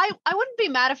 No, I wouldn't be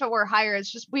mad if it were higher.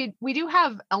 It's just we do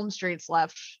have Elm Streets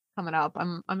left coming up.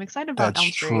 I'm excited about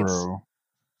Elm Streets. True.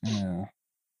 Yeah.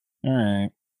 All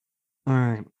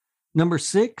right. Number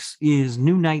 6 is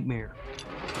New Nightmare.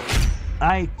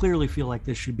 I clearly feel like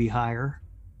this should be higher,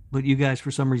 but you guys,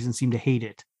 for some reason, seem to hate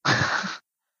it.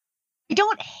 I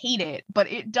don't hate it,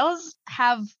 but it does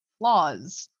have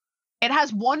flaws. It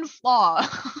has one flaw.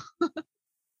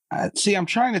 See, I'm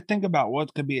trying to think about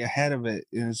what could be ahead of it.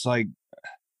 And it's like,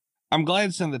 I'm glad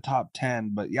it's in the top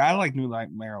 10, but yeah, I like New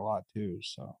Nightmare a lot too.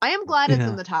 So I am glad it's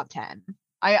in the top 10.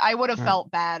 I would have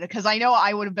felt bad because I know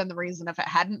I would have been the reason if it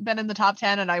hadn't been in the top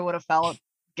 10, and I would have felt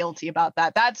guilty about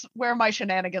that. That's where my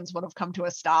shenanigans would have come to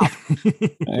a stop.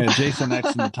 Yeah, Jason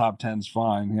X in the top 10 is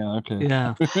fine. Yeah, okay.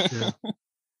 Yeah.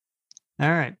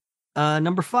 All right.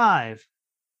 Number 5,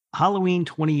 Halloween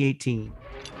 2018.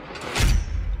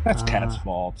 That's Kat's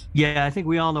fault. Yeah, I think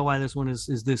we all know why this one is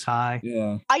this high.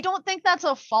 Yeah. I don't think that's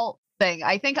a fault thing.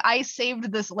 I think I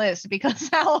saved this list because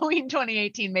Halloween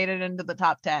 2018 made it into the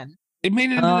top 10. It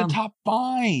made it into the top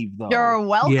 5, though. You're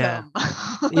welcome. Yeah.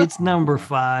 It's number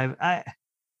 5.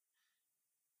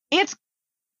 It's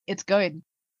good.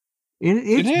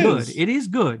 It's good. It is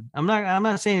good. I'm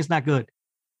not saying it's not good.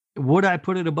 Would I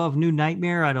put it above New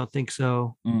Nightmare? I don't think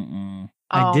so.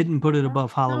 I didn't put it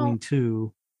above Halloween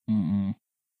 2. I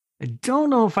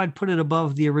don't know if I'd put it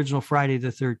above the original Friday the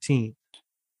 13th.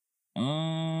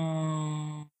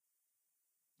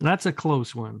 That's a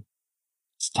close one.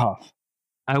 It's tough.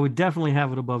 I would definitely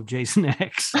have it above Jason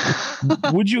X.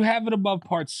 Would you have it above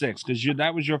Part 6? Because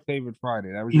that was your favorite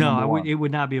Friday. That was your no, it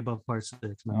would not be above Part 6.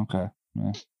 No. Okay.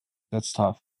 Yeah. That's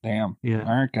tough. Damn. Yeah.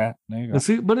 All right, Kat. There you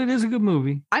go. But it is a good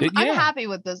movie. I'm happy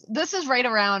with this. This is right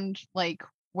around like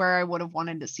where I would have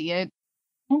wanted to see it.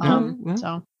 Okay.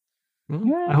 So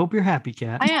I hope you're happy,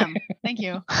 Kat. I am. Thank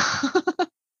you.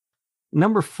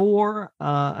 Number 4,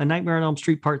 A Nightmare on Elm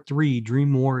Street Part 3,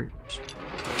 Dream Warriors.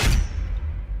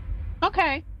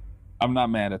 Okay. I'm not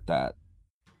mad at that.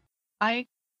 I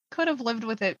could have lived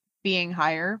with it being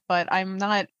higher, but I'm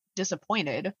not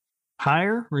disappointed.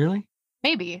 Higher? Really?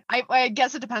 Maybe. I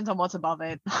guess it depends on what's above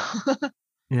it.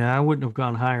 Yeah, I wouldn't have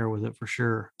gone higher with it for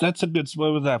sure. That's a good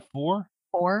split. Was that 4?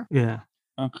 4? Yeah.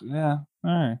 Okay. Yeah.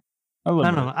 All right. I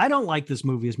don't know. I don't like this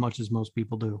movie as much as most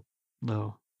people do,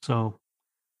 though. So,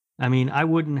 I mean, I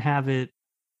wouldn't have it.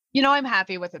 You know, I'm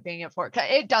happy with it being at 4.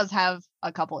 It does have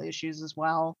a couple issues as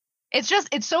well.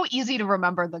 It's so easy to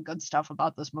remember the good stuff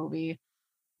about this movie.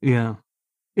 Yeah.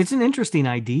 It's an interesting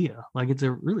idea. Like, it's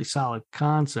a really solid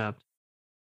concept.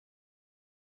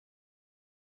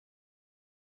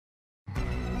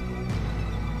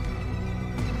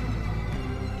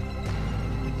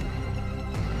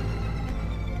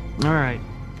 All right.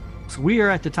 So we are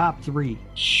at the top 3.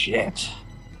 Shit.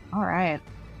 All right.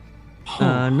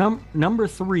 Number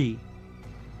 3.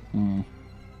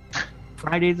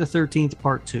 Friday the 13th,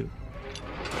 Part 2.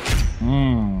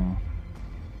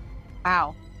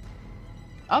 Wow.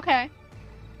 Okay.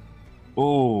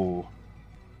 Oh.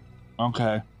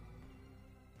 Okay.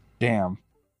 Damn.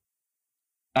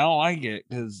 I don't like it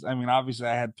because, I mean, obviously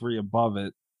I had 3 above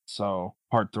it. So,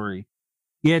 Part 3.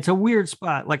 Yeah, it's a weird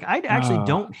spot. Like, I actually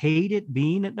don't hate it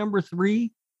being at number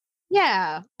 3.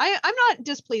 Yeah, I'm not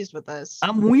displeased with this.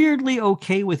 I'm weirdly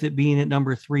okay with it being at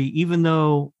number 3, even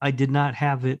though I did not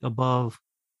have it above.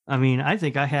 I mean, I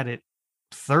think I had it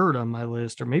 3rd on my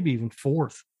list, or maybe even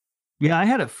 4th. Yeah, I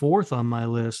had it 4th on my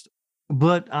list,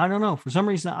 but I don't know. For some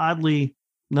reason, oddly,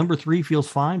 number 3 feels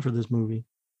fine for this movie.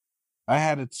 I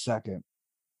had it 2nd.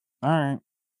 All right.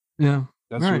 Yeah.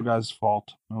 That's your guys'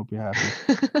 fault. I hope you're happy.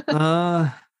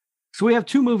 So we have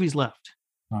 2 movies left.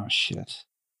 Oh, shit.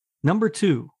 Number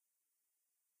 2.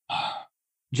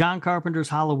 John Carpenter's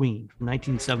Halloween from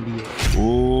 1978.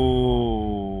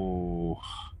 Oh.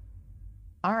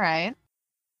 All right.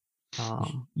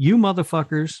 You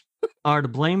motherfuckers are to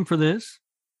blame for this.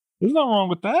 There's nothing wrong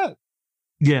with that.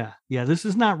 Yeah, this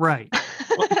is not right.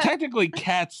 Well, technically,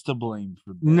 Kat's to blame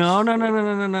for this.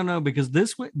 No. Because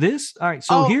this. All right.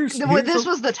 So here's this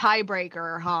was the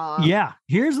tiebreaker, huh? Yeah.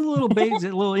 Here's a little a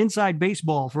little inside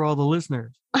baseball for all the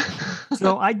listeners.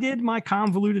 So I did my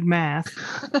convoluted math.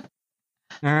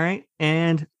 All right,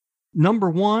 and number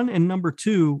 1 and number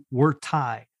 2 were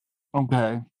tied.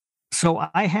 Okay. So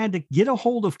I had to get a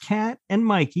hold of Kat and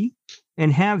Mikey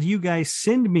and have you guys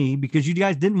send me, because you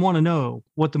guys didn't want to know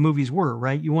what the movies were,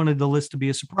 right? You wanted the list to be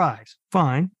a surprise.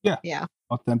 Fine. Yeah.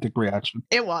 Authentic reaction.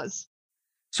 It was.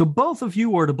 So both of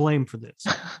you are to blame for this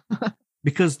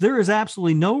because there is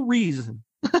absolutely no reason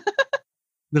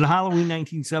that Halloween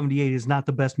 1978 is not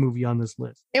the best movie on this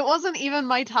list. It wasn't even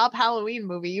my top Halloween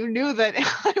movie. You knew that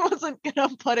I wasn't going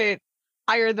to put it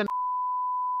higher than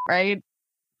right?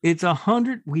 It's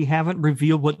 100. We haven't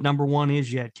revealed what number 1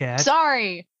 is yet, Kat.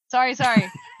 Sorry.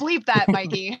 Bleep that,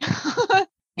 Mikey.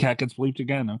 Cat gets bleeped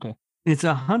again. Okay. It's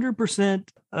 100%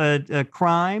 a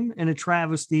crime and a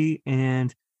travesty,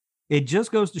 and it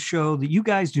just goes to show that you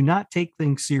guys do not take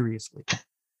things seriously.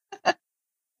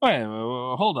 Wait,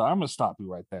 hold on. I'm going to stop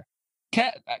you right there.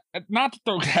 Cat, not to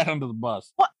throw Cat under the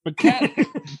bus, what? But Cat,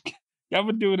 I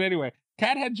would do it anyway.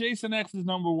 Cat had Jason X as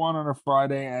number 1 on her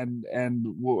Friday, and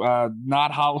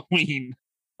not Halloween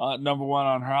number 1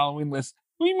 on her Halloween list.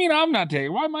 What do you mean I'm not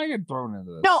taking? Why am I getting thrown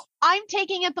into this? No, I'm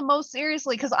taking it the most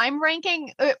seriously because I'm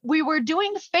ranking. We were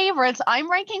doing favorites. I'm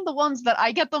ranking the ones that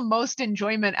I get the most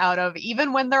enjoyment out of,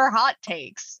 even when they're hot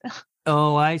takes.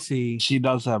 Oh, I see. She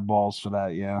does have balls for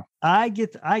that, yeah. I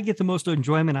get the most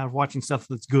enjoyment out of watching stuff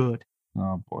that's good.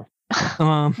 Oh boy.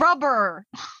 Rubber.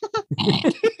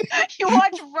 You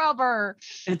watch Rubber.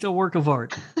 It's a work of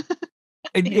art.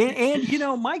 and you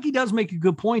know, Mikey does make a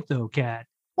good point though, Kat.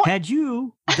 What? Had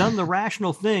you done the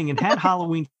rational thing and had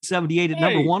Halloween 78 at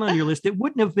number 1 on your list, it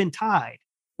wouldn't have been tied.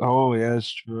 Oh, yeah,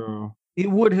 that's true. It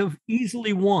would have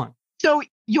easily won. So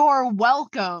you're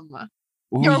welcome.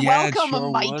 Ooh, you're yeah, welcome,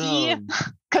 sure Mikey,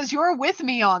 because you're with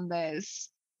me on this.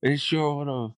 It sure would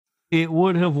have. It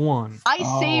would have won.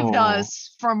 I saved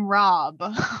us from Rob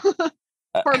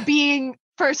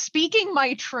for speaking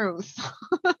my truth.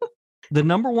 The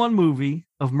number 1 movie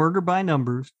of Murder by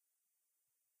Numbers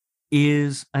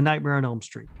is A Nightmare on Elm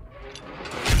Street.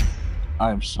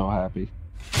 I'm so happy.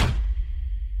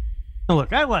 Now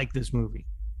look, I like this movie.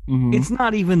 Mm-hmm. It's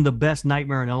not even the best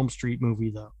Nightmare on Elm Street movie,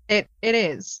 though. It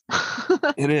is.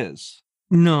 It is.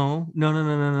 No.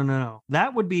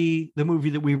 That would be the movie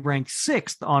that we rank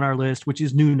 6th on our list, which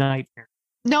is New Nightmare.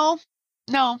 No.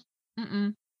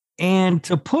 Mm-mm. And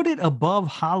to put it above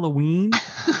Halloween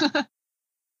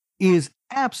is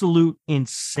absolute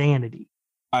insanity.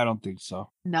 I don't think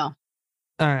so. No.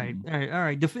 All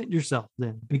right. Defend yourself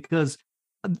then, because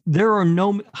there are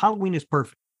no Halloween is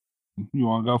perfect. You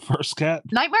want to go first, Kat?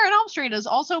 Nightmare on Elm Street is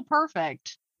also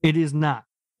perfect. It is not.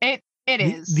 It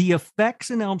is. The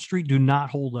effects in Elm Street do not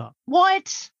hold up.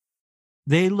 What?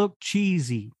 They look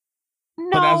cheesy. No.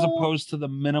 But as opposed to the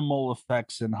minimal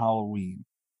effects in Halloween.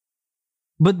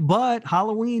 But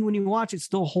Halloween, when you watch it,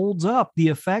 still holds up. The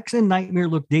effects in Nightmare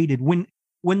look dated.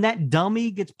 When that dummy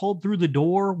gets pulled through the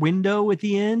door window at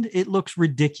the end, it looks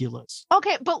ridiculous.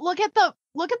 Okay, but look at the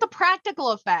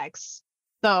practical effects.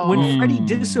 though. When Freddy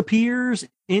disappears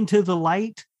into the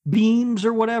light beams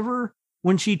or whatever,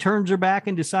 when she turns her back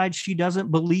and decides she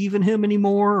doesn't believe in him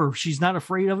anymore, or she's not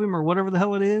afraid of him, or whatever the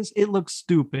hell it is, it looks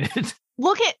stupid.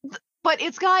 But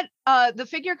it's got the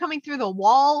figure coming through the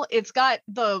wall. It's got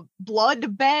the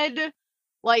blood bed.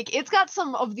 Like, it's got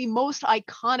some of the most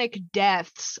iconic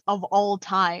deaths of all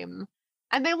time.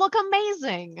 And they look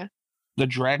amazing. The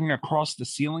dragging across the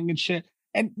ceiling and shit.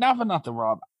 And not for nothing,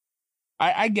 Rob.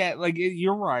 I get, like,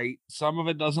 you're right. Some of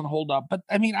it doesn't hold up. But,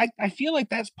 I mean, I feel like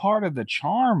that's part of the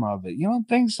charm of it. You don't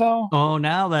think so? Oh,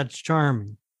 now that's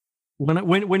charming.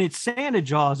 When it's Santa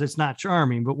Jaws, it's not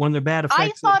charming, but when they're bad effects, I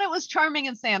thought it was charming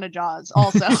in Santa Jaws.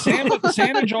 Also,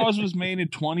 Santa Jaws was made in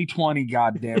 2020.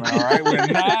 Goddamn it! All right, we're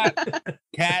not.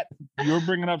 Kat, you're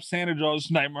bringing up Santa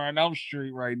Jaws Nightmare on Elm Street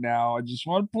right now. I just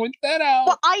want to point that out.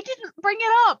 Well, I didn't bring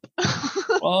it up.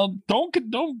 Well,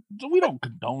 we don't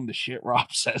condone the shit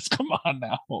Rob says. Come on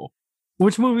now.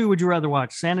 Which movie would you rather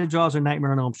watch, Santa Jaws or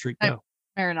Nightmare on Elm Street? Go.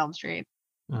 Nightmare on Elm Street.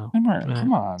 Oh, come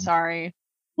on. Sorry.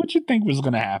 What you think was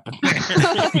going to happen?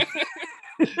 I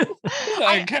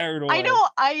carried away. I know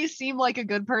I seem like a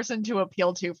good person to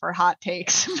appeal to for hot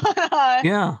takes, but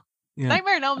yeah.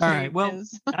 Nightmare on Elm Street. All right. Well,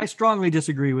 I strongly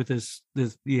disagree with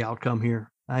the outcome here.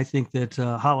 I think that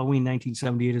Halloween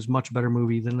 1978 is a much better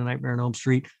movie than The Nightmare on Elm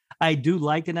Street. I do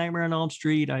like The Nightmare on Elm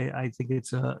Street. I think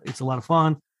it's a lot of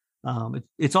fun.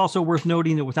 It's also worth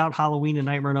noting that without Halloween, A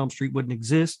Nightmare on Elm Street wouldn't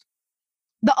exist.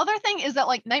 The other thing is that,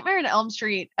 like, Nightmare on Elm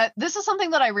Street, this is something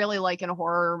that I really like in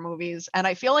horror movies, and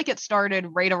I feel like it started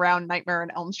right around Nightmare on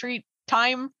Elm Street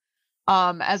time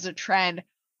as a trend.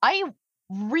 I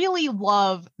really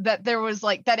love that there was,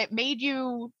 like, that it made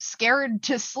you scared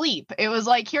to sleep. It was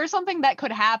like, here's something that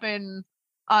could happen.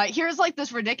 Here's, like,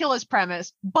 this ridiculous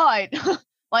premise, but,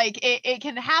 like, it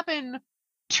can happen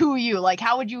to you. Like,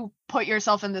 how would you put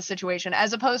yourself in this situation?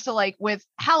 As opposed to, like, with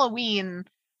Halloween,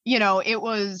 it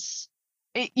was...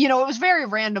 it was very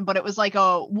random, but it was like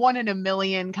a 1 in a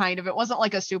million kind of. It wasn't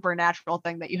like a supernatural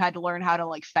thing that you had to learn how to,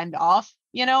 like, fend off.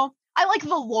 I like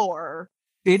the lore.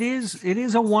 It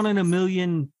is a 1 in a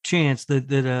million chance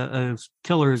that a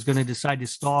killer is going to decide to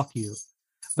stalk you.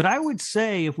 But I would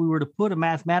say if we were to put a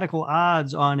mathematical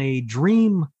odds on a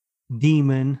dream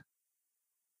demon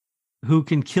who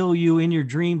can kill you in your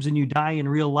dreams and you die in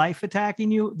real life attacking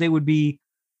you, they would be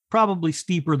probably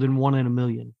steeper than 1 in a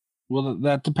million. Well,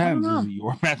 that depends. Is it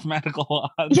your mathematical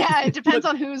odds? Yeah, it depends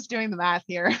on who's doing the math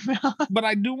here. But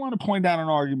I do want to point out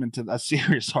a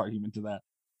serious argument to that.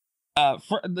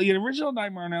 For the original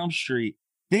Nightmare on Elm Street,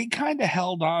 they kind of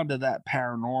held on to that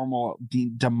paranormal,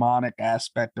 demonic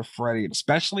aspect of Freddy,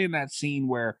 especially in that scene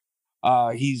where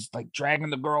he's like dragging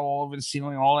the girl all over the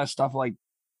ceiling, all that stuff. Like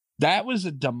that was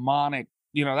a demonic,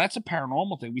 that's a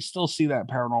paranormal thing. We still see that in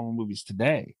paranormal movies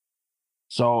today.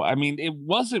 So, I mean, it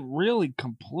wasn't really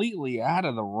completely out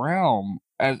of the realm,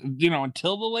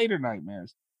 until the later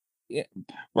nightmares.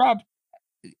 Rob,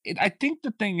 I think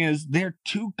the thing is they're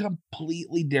two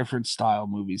completely different style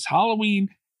movies. Halloween,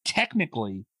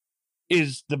 technically,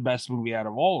 is the best movie out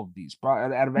of all of these,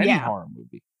 out of any horror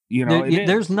movie.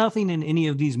 There's nothing in any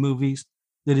of these movies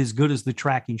that is good as the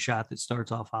tracking shot that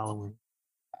starts off Halloween.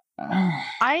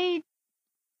 I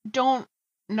don't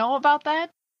know about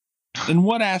that. In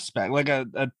what aspect? Like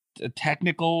a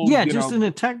technical? Yeah, in a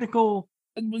technical.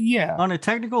 Yeah, on a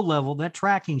technical level, that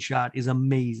tracking shot is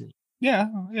amazing. Yeah,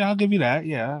 I'll give you that.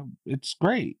 Yeah, it's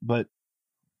great, but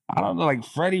I don't know, like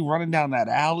Freddy running down that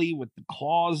alley with the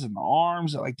claws and the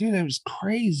arms. Like, dude, that was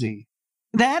crazy.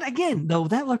 That again, though,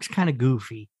 that looks kind of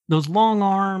goofy. Those long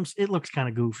arms, it looks kind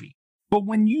of goofy. But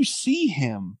when you see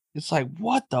him, it's like,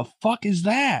 what the fuck is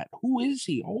that? Who is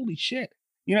he? Holy shit!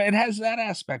 It has that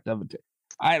aspect of it.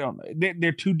 I don't know.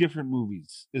 They're two different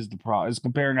movies. Is the problem? It's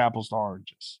comparing apples to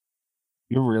oranges.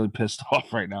 You're really pissed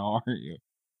off right now, aren't you?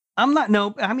 I'm not.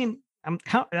 No, I mean,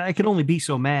 I could only be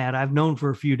so mad. I've known for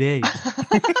a few days.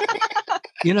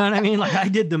 You know what I mean? Like I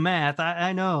did the math.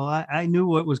 I know. I knew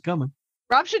what was coming.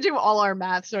 Rob should do all our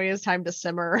math so he has time to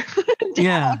simmer.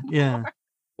 Yeah.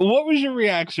 What was your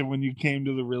reaction when you came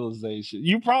to the realization?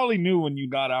 You probably knew when you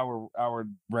got our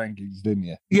rankings, didn't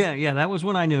you? Yeah. That was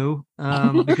when I knew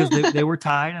because they were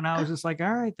tied, and I was just like,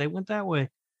 all right, they went that way.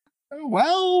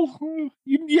 Well,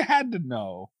 you had to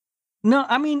know. No,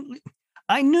 I mean,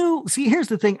 I knew. See, here's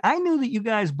the thing. I knew that you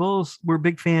guys both were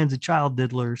big fans of child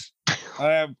diddlers,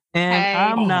 and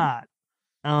I'm not.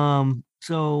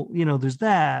 So there's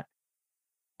that.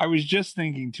 I was just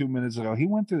thinking 2 minutes ago, he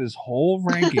went through this whole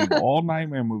ranking, all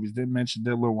Nightmare movies, didn't mention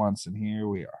Diddler once, and here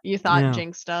we are. You thought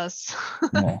jinxed us.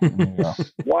 Yeah, there you go.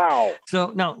 Wow.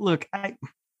 So, no, look,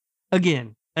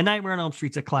 again, A Nightmare on Elm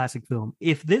Street's a classic film.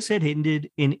 If this had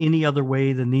ended in any other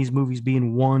way than these movies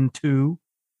being 1, 2,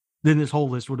 then this whole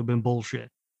list would have been bullshit.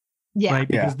 Yeah. Right?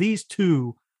 Because these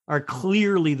two are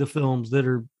clearly the films that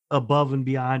are above and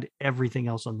beyond everything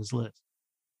else on this list.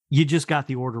 You just got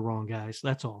the order wrong, guys.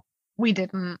 That's all. We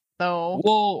didn't, though.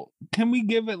 Well, can we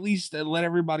give at least let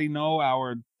everybody know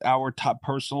our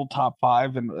personal top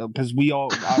 5, and because we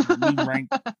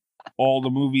ranked all the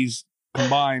movies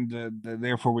combined,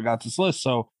 therefore we got this list.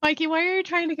 So, Mikey, why are you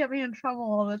trying to get me in trouble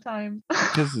all the time?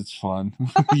 Because it's fun.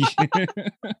 I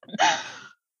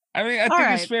mean, I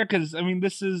think it's fair because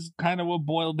this is kind of what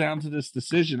boiled down to this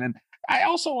decision, and I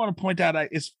also want to point out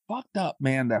it's fucked up,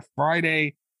 man. That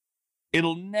Friday.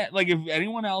 Like if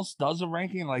anyone else does a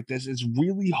ranking like this, it's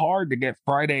really hard to get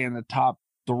Friday in the top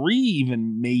 3,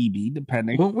 even maybe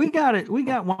depending. Well, we got it. We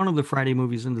got one of the Friday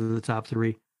movies into the top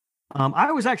 3.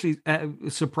 I was actually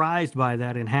surprised by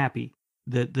that and happy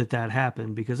that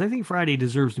happened because I think Friday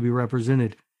deserves to be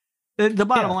represented. The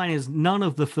bottom line is none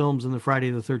of the films in the Friday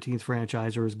the 13th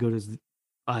franchise are as good as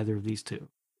either of these two.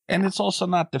 And it's also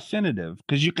not definitive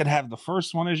because you could have the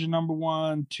first one as your number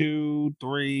 1, 2,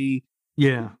 3.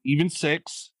 Yeah, even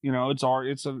 6. There's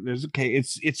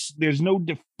no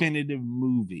definitive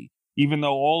movie. Even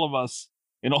though all of us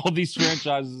in all these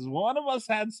franchises, one of us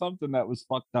had something that was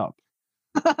fucked up.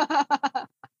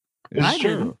 It's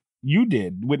true. Didn't. You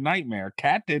did with Nightmare.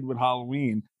 Kat did with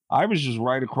Halloween. I was just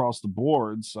right across the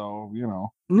board. So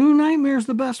New Nightmare's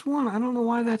the best one. I don't know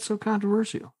why that's so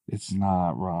controversial. It's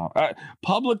not, Rob.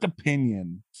 Public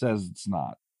opinion says it's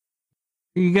not.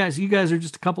 You guys are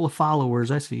just a couple of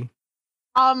followers. I see.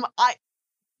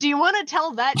 Do you want to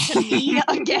tell that to me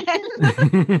again?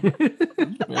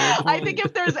 I think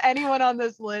if there's anyone on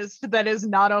this list that is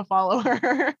not a follower.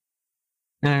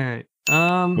 All right.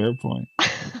 Fair point.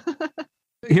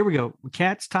 Here we go.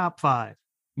 Cat's top 5.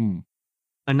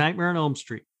 A Nightmare on Elm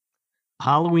Street.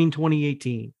 Halloween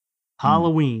 2018.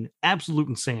 Halloween. Absolute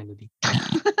Insanity.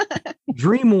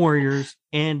 Dream Warriors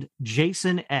and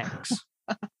Jason X.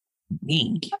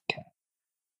 Mean Cat.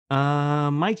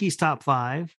 Mikey's top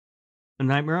 5, A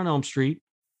Nightmare on Elm Street.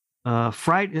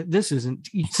 Friday. This is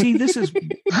you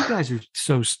guys are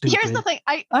so stupid. Here's the thing.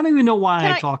 I don't even know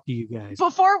why I talk to you guys.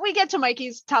 Before we get to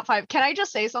Mikey's top 5, can I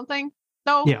just say something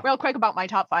though, real quick about my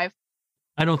top 5?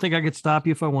 I don't think I could stop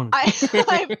you if I wanted.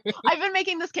 I've been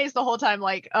making this case the whole time,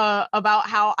 like about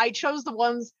how I chose the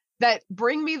ones that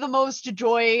bring me the most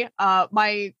joy.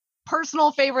 My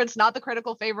personal favorites, not the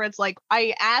critical favorites. Like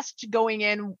I asked going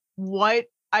in what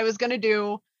I was gonna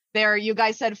do. There, you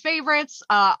guys said favorites.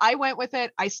 I went with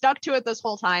it. I stuck to it this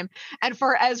whole time. And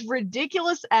for as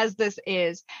ridiculous as this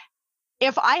is,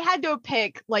 if I had to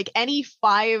pick like any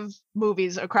 5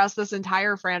 movies across this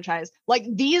entire franchise, like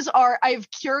these are, I've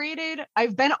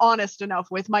been honest enough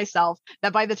with myself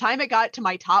that by the time it got to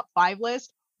my top 5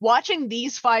 list, watching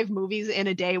these 5 movies in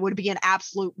a day would be an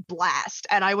absolute blast.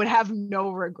 And I would have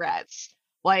no regrets.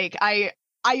 Like I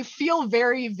feel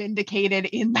very vindicated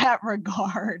in that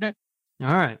regard. All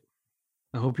right.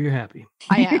 I hope you're happy.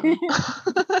 I am.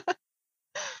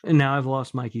 And now I've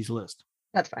lost Mikey's list.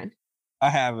 That's fine. I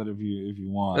have it if you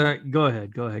want. All right, go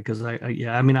ahead. Because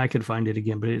I could find it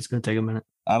again, but it's going to take a minute.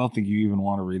 I don't think you even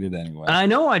want to read it anyway. I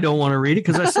know I don't want to read it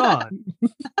because I saw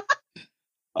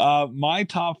it. My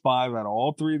top 5 out of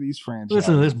all 3 of these franchises.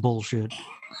 Listen to this bullshit.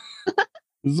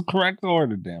 This is the correct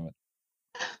order, damn it.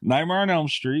 Nightmare on Elm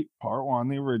Street, Part 1,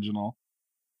 the original.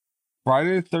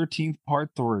 Friday the 13th,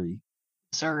 Part 3.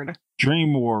 Absurd.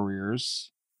 Dream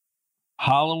Warriors.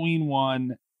 Halloween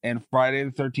 1 and Friday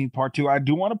the 13th, Part 2. I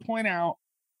do want to point out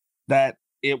that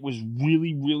it was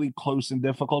really, really close and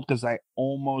difficult because I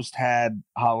almost had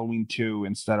Halloween 2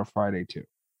 instead of Friday 2.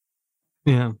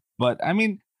 Yeah. But, I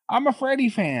mean, I'm a Freddy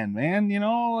fan, man. You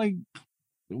know, like,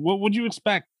 what would you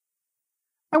expect?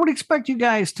 I would expect you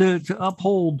guys to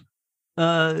uphold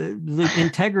the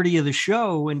integrity of the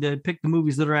show and to pick the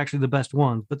movies that are actually the best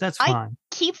ones, but that's fine. I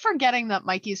keep forgetting that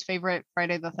Mikey's favorite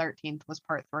Friday the 13th was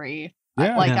Part 3.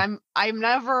 Yeah. I'm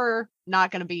never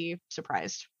not going to be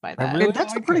surprised by that. Really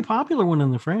that's like a pretty it. popular one in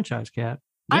the franchise, Kat.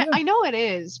 Yeah. I know it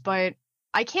is, but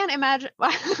I can't imagine.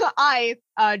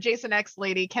 Jason X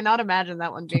lady, cannot imagine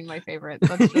that one being my favorite.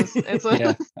 That's just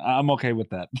yeah, I'm okay with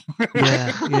that.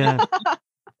 Yeah.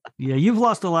 Yeah, you've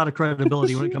lost a lot of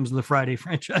credibility when it comes to the Friday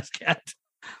franchise, Kat.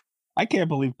 I can't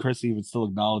believe Chris even still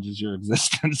acknowledges your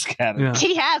existence, Kat. Yeah.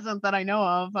 He hasn't that I know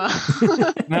of.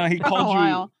 No, he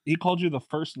called you the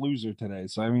first loser today.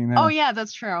 So I mean, oh yeah,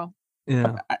 that's true.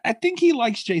 Yeah, I think he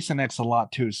likes Jason X a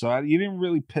lot too. So you didn't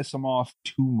really piss him off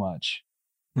too much.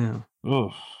 Yeah.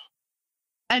 Ugh.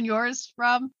 And yours,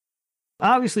 Rob?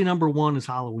 Obviously, number 1 is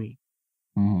Halloween.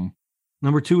 Mm-hmm.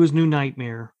 Number 2 is New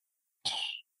Nightmare.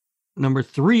 Number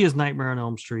 3 is Nightmare on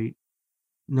Elm Street.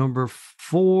 Number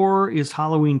 4 is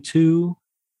Halloween 2.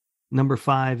 Number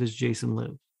 5 is Jason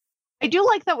Lives. I do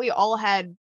like that we all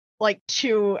had like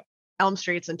 2 Elm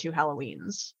Streets and 2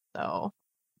 Halloweens. So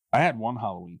I had 1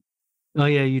 Halloween. Oh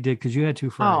yeah, you did because you had 2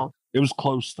 Fridays. Oh, It was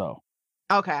close though.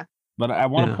 okay. But I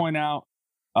want to point out,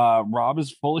 Rob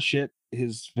is full of shit.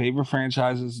 His favorite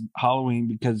franchise is Halloween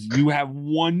because you have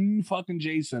 1 fucking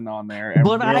Jason on there. And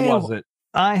But where was it?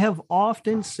 I have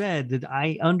often said that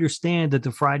I understand that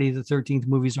the Friday the 13th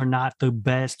movies are not the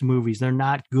best movies. They're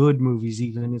not good movies,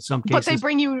 even in some cases. But they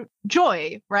bring you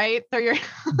joy, right? They're your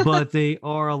But they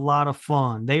are a lot of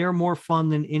fun. They are more fun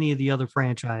than any of the other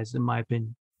franchises, in my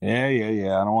opinion. Yeah.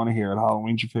 I don't want to hear it.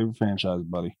 Halloween's your favorite franchise,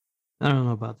 buddy. I don't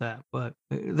know about that, but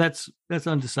that's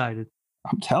undecided.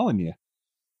 I'm telling you.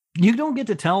 You don't get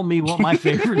to tell me what my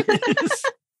favorite is.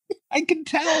 I can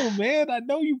tell, man. I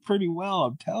know you pretty well.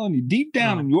 I'm telling you, deep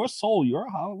down in your soul, you're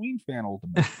a Halloween fan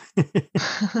ultimately.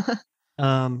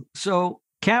 So,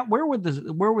 Kat, where would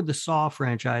the Saw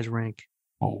franchise rank?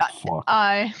 Oh fuck!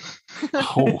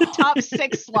 Top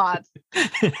 6 slots.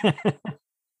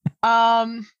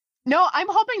 No, I'm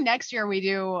hoping next year we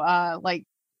do like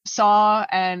Saw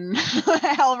and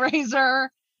Hellraiser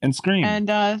and Scream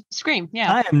and Scream.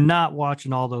 Yeah, I am not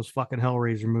watching all those fucking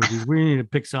Hellraiser movies. We need to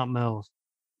pick something else.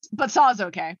 But Saw's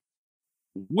okay.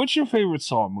 What's your favorite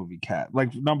Saw movie, Kat?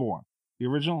 Like number 1, the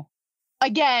original.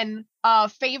 Again,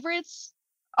 favorites.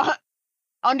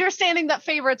 Understanding that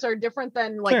favorites are different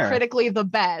than like Fair. critically the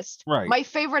best. Right. My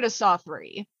favorite is Saw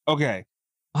 3. Okay.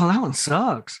 Oh, that one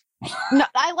sucks. No,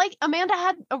 Amanda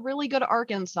had a really good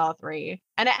arc in Saw 3,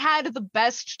 and it had the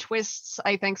best twists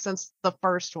I think since the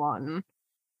first one,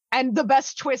 and the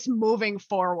best twist moving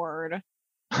forward.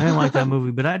 I didn't like that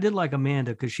movie, but I did like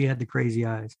Amanda because she had the crazy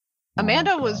eyes.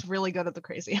 Amanda was really good at the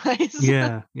crazy eyes.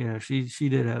 Yeah, she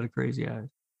did have the crazy eyes.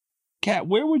 Kat,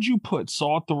 where would you put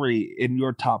Saw 3 in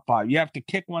your top 5? You have to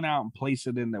kick one out and place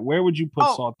it in there. Where would you put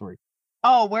Saw 3?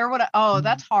 Oh, where would I? Oh,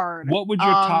 that's hard. What would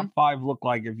your top 5 look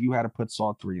like if you had to put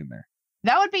Saw 3 in there?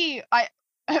 That would be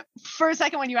for a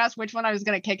second when you asked which one I was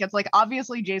going to kick, it's like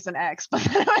obviously Jason X, but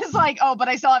then I was like, oh, but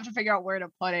I still have to figure out where to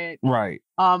put it. Right.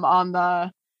 On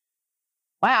the.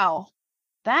 Wow.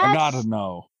 I gotta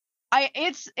know.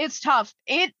 It's tough.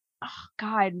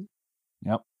 God.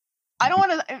 Yep. I don't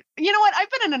want to. You know what? I've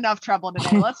been in enough trouble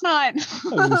today. Let's not. I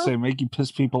was gonna say, make you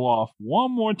piss people off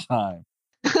one more time.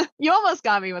 You almost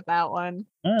got me with that one.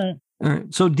 All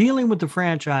right. So dealing with the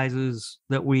franchises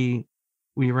that we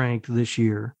ranked this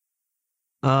year,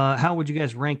 how would you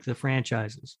guys rank the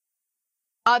franchises?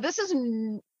 This is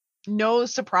no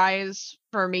surprise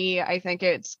for me. I think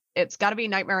it's got to be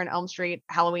Nightmare on Elm Street,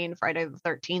 Halloween, Friday the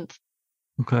 13th.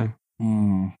 Okay.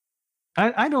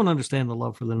 I don't understand the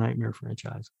love for the Nightmare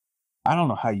franchise. I don't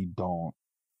know how you don't.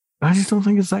 I just don't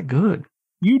think it's that good.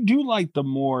 You do like the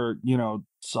more,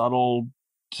 subtle.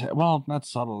 Well, not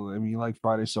subtle. I mean, you like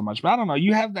Friday so much, but I don't know.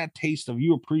 You have that taste of,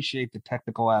 you appreciate the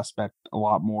technical aspect a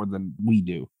lot more than we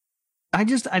do. I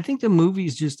think the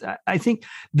movies I think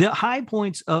the high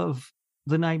points of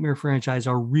the Nightmare franchise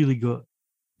are really good.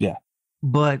 Yeah.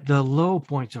 But the low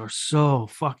points are so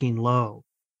fucking low.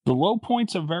 The low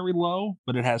points are very low,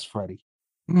 but it has Freddy.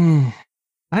 I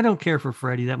don't care for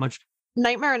Freddy that much.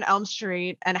 Nightmare on Elm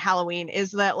Street and Halloween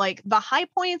is that like the high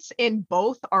points in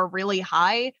both are really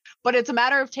high, but it's a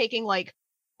matter of taking like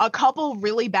a couple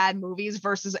really bad movies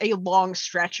versus a long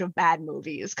stretch of bad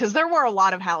movies. Because there were a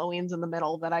lot of Halloweens in the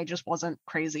middle that I just wasn't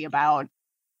crazy about.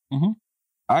 Mm-hmm.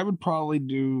 I would probably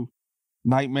do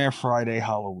Nightmare, Friday,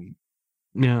 Halloween.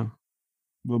 Yeah.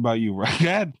 What about you,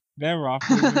 Rod? Rob.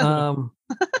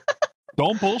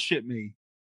 Don't bullshit me.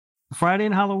 Friday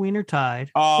and Halloween are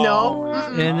tied. No.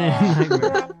 And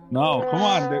then no, come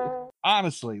on, dude.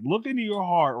 Honestly, look into your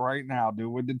heart right now,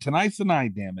 dude. Tonight's the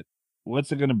night, damn it.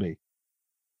 What's it gonna be?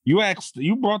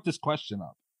 You brought this question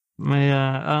up.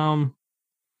 Yeah.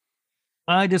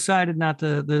 I decided not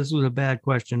to. This was a bad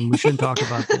question. We shouldn't talk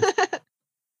about this.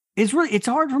 It's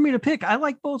hard for me to pick. I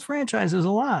like both franchises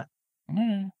a lot.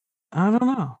 I don't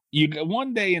know.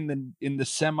 One day in the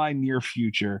semi near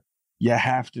future, you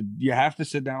have to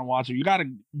sit down and watch it.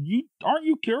 Aren't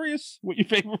you curious what your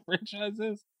favorite franchise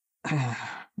is?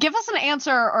 Give us an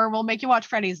answer, or we'll make you watch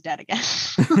Freddy's Dead again.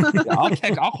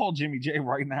 I'll call Jimmy J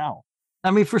right now. I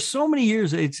mean, for so many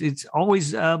years, it's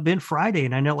always been Friday,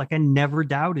 and I know, like, I never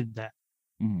doubted that.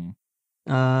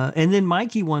 Mm-hmm. And then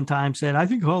Mikey one time said, "I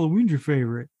think Halloween's your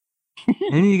favorite,"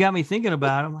 and you got me thinking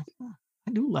about it. I'm like,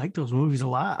 I do like those movies a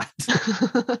lot.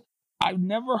 I've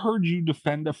never heard you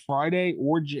defend a Friday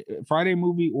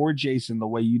movie or Jason the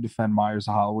way you defend Myers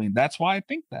of Halloween. That's why I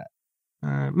think that.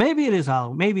 Maybe it is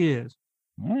Halloween. Maybe it is.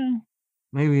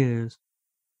 Maybe it is.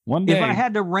 One day, if I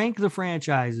had to rank the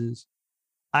franchises,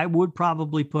 I would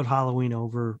probably put Halloween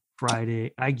over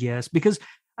Friday, I guess, because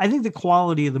I think the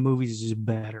quality of the movies is just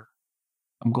better.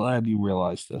 I'm glad you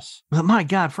realized this. But my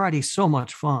God, Friday's so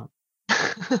much fun.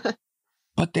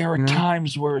 But there are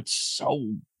times where it's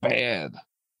so bad.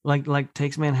 Like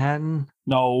Takes Manhattan?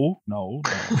 No.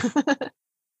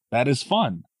 That is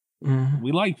fun. Mm-hmm.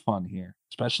 We like fun here,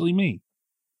 especially me.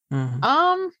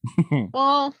 Mm-hmm.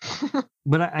 Well.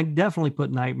 But I definitely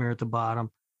put Nightmare at the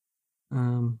bottom.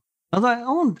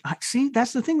 Although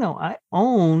that's the thing though. I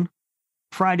own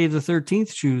Friday the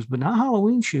 13th shoes, but not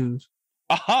Halloween shoes.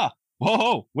 Aha!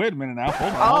 Whoa! Wait a minute now.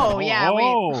 Hold on.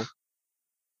 Wait.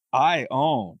 I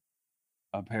own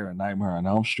a pair of Nightmare on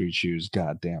Elm Street shoes.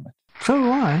 God damn it. So do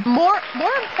I. More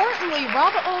importantly,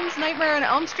 Rob owns Nightmare on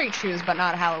Elm Street shoes, but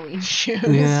not Halloween shoes.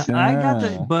 Yeah, I got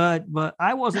the, but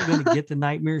I wasn't going to get the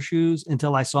Nightmare shoes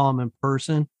until I saw them in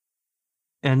person,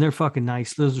 and they're fucking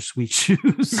nice. Those are sweet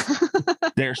shoes.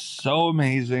 They're so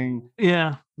amazing.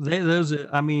 Yeah, those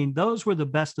were the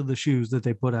best of the shoes that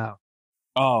they put out.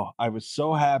 Oh, I was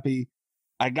so happy.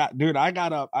 I got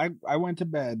up. I went to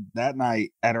bed that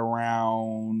night at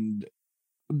around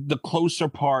the closer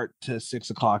part to 6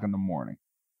 o'clock in the morning.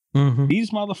 Mm-hmm.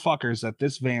 These motherfuckers at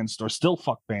this van store, still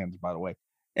fuck vans, by the way.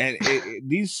 And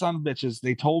these son of bitches,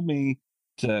 they told me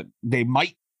they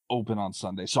might open on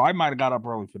Sunday. So I might have got up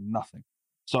early for nothing.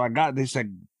 So they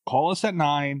said, call us at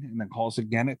 9 and then call us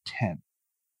again at 10.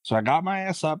 So I got my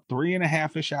ass up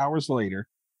 3.5-ish hours later,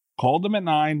 called them at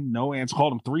 9, no answer,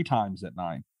 called them 3 times at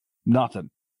 9, nothing.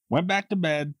 Went back to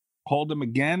bed, called them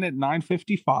again at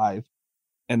 9:55.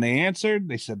 And they answered.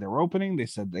 They said they're opening. They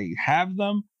said they have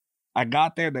them. I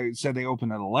got there. They said they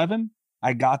open at 11.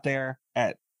 I got there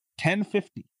at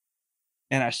 10:50.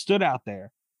 And I stood out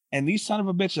there. And these son of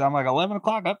a bitches, I'm like, 11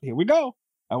 o'clock, up, here we go.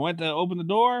 I went to open the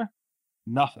door.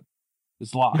 Nothing.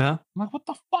 It's locked. Yeah. I'm like, what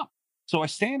the fuck? So I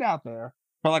stand out there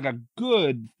for like a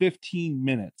good 15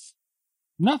 minutes.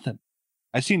 Nothing.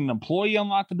 I seen an employee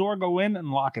unlock the door, go in,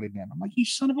 and lock it again. I'm like, you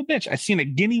son of a bitch. I seen a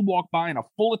guinea walk by in a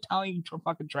full Italian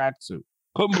fucking tracksuit.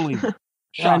 Couldn't believe it.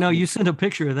 I know you sent a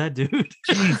picture of that dude.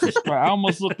 Jesus Christ. I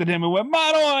almost looked at him and went,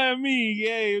 "Mano me,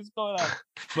 yeah, what's going on?"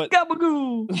 But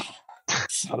Gabagoo.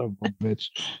 Son of a bitch.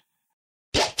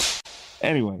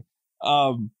 Anyway,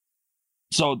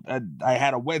 so I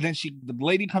had a way. Then the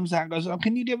lady comes out and goes, "Oh,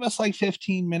 can you give us like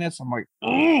 15 minutes?" I'm like,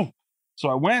 "Ugh." So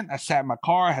I went, I sat in my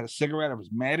car, I had a cigarette, I was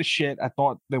mad as shit. I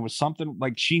thought there was something,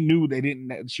 like she knew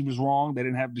she was wrong. They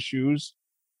didn't have the shoes.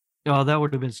 Oh, that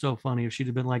would have been so funny if she'd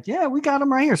have been like, "Yeah, we got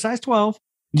them right here, size 12."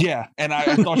 Yeah, and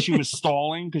I thought she was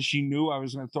stalling because she knew I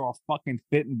was going to throw a fucking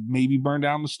fit and maybe burn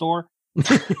down the store.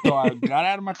 So I got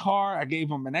out of my car. I gave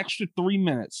them an extra 3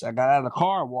 minutes. I got out of the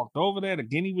car. I walked over there. The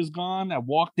guinea was gone. I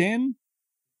walked in,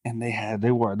 and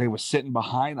they were sitting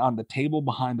on the table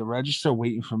behind the register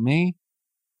waiting for me.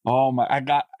 Oh my! I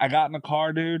got in the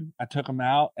car, dude. I took them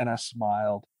out and I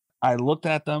smiled. I looked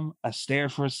at them. I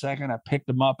stared for a second. I picked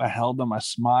them up. I held them. I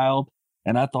smiled,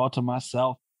 and I thought to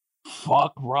myself,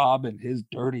 "Fuck Rob and his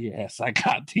dirty ass. I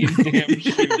got these damn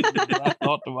shoes." I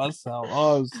thought to myself,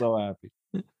 "Oh, I was so happy."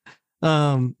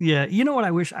 Yeah. You know what?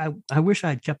 I wish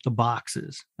I'd kept the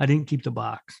boxes. I didn't keep the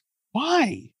box.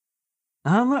 Why?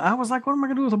 I was like, what am I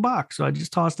gonna do with a box? So I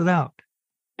just tossed it out.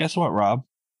 Guess what, Rob?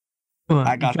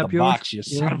 I got the box, you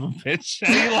son of a bitch.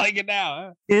 How do you like it now?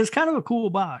 Huh? It's kind of a cool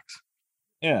box.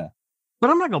 Yeah. But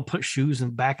I'm not gonna put shoes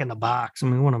back in the box. I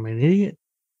mean, what am I, an idiot?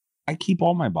 I keep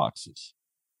all my boxes.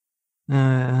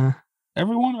 Every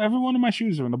one of my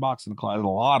shoes are in the box in the closet. A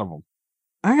lot of them.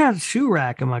 I got a shoe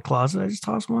rack in my closet. I just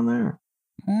toss one there.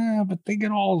 But they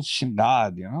get all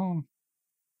shingad, you know.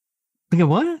 They get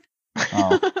what?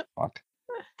 Oh, fuck.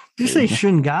 Did you say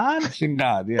shingad?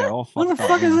 Shingad, yeah. All what the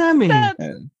fuck does that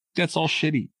mean? Gets all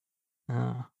shitty.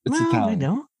 It's Italian. They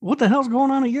don't. What the hell's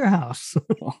going on at your house?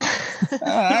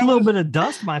 A little bit of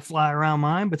dust might fly around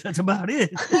mine, but that's about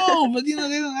it. No, but you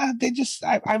know, they just.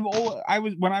 I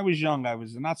was when I was young. I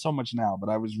was not so much now, but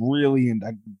I was really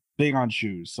big on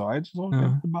shoes, so I just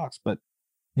kept the box. But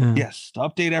yes, to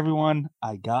update everyone,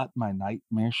 I got my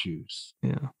nightmare shoes.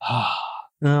 Yeah.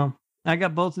 No, I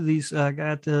got both of these. I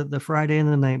got the Friday and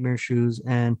the nightmare shoes,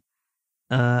 and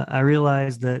I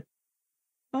realized that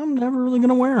I'm never really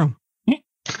gonna wear them.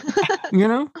 You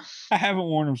know, I haven't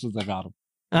worn them since I got them.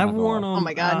 I've worn them. Oh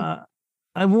my god!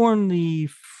 I've worn the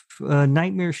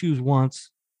nightmare shoes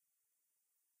once.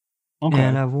 Okay.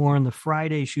 And I've worn the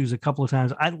Friday shoes a couple of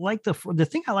times. I like the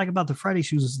thing I like about the Friday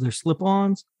shoes is they're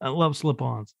slip-ons. I love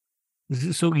slip-ons. It's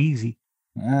just so easy.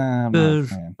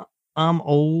 Because I'm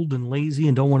old and lazy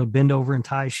and don't want to bend over and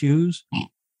tie shoes.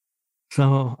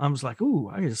 So I'm just like, ooh,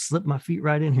 I just slip my feet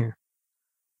right in here.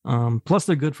 Plus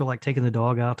they're good for like taking the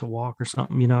dog out to walk or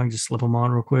something. You know, I can just slip them on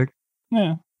real quick.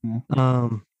 Yeah.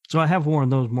 So I have worn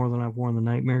those more than I've worn the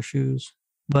nightmare shoes.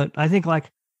 But I think like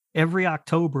every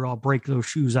October I'll break those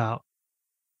shoes out.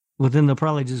 Well, then they'll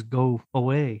probably just go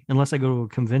away unless I go to a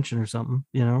convention or something,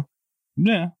 you know?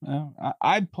 Yeah.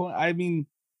 I mean,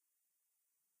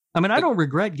 I don't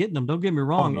regret getting them. Don't get me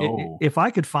wrong. Oh, no. If I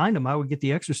could find them, I would get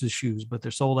the Exorcist shoes, but they're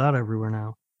sold out everywhere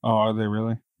now. Oh, are they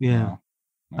really? Yeah.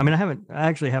 Oh. I mean, I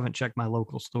actually haven't checked my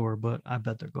local store, but I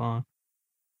bet they're gone.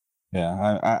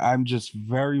 Yeah. I'm just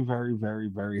very, very, very,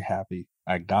 very happy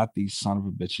I got these son of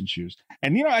a bitchin' shoes.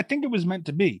 And, you know, I think it was meant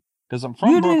to be. Because I'm from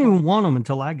Brooklyn. Didn't even want them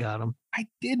until I got them. I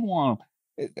did want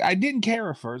them. I didn't care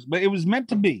at first, but it was meant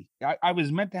to be. I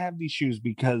was meant to have these shoes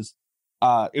because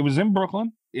it was in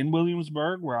Brooklyn, in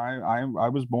Williamsburg, where I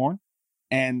was born.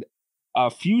 And a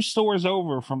few stores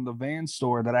over from the Van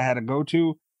store that I had to go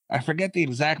to, I forget the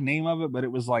exact name of it, but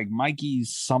it was like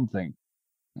Mikey's something.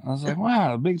 I was like,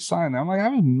 wow, a big sign. I'm like, I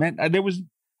was meant,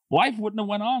 life wouldn't have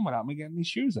went on without me getting these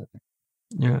shoes, I think.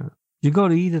 Yeah. Did you go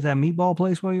to eat at that meatball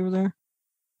place while you were there?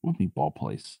 What meatball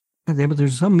place? Yeah, but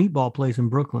there's some meatball place in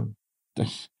Brooklyn.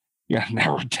 Yeah,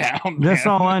 narrow it down. That's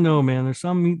all I know, man. There's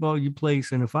some meatball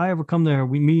place, and if I ever come there,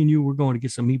 me and you, we're going to get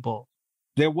some meatballs.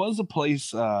 There was a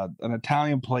place, an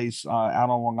Italian place out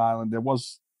on Long Island. No,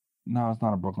 it's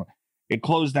not in Brooklyn. It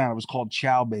closed down. It was called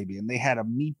Chow Baby, and they had a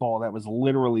meatball that was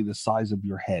literally the size of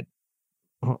your head.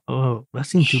 Oh, that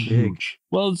seems too big.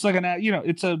 Well, it's like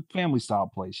it's a family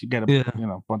style place. You get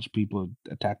a bunch of people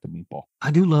who attack the meatball. I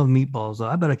do love meatballs, though.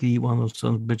 I bet I could eat one of those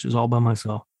sons of bitches all by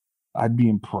myself. I'd be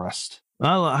impressed.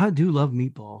 I do love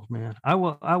meatballs, man. I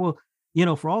will. You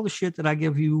know, for all the shit that I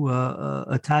give you,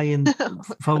 Italian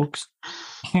folks,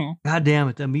 God damn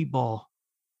it, that meatball.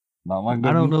 Not like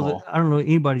I don't know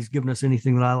anybody's giving us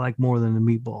anything that I like more than the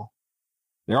meatball.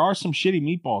 There are some shitty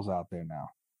meatballs out there now.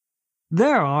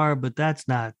 There are, but that's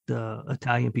not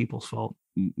Italian people's fault.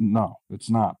 No, it's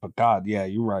not. But God, yeah,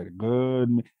 you're right.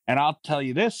 And I'll tell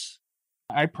you this.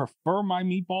 I prefer my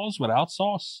meatballs without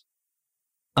sauce.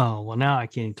 Oh, well, now I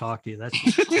can't even talk to you. That's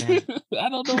I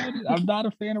don't know. I'm not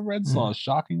a fan of red sauce,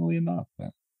 shockingly enough.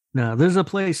 Man. No, there's a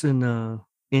place in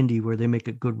Indy where they make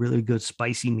a really good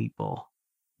spicy meatball.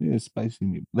 Yeah, spicy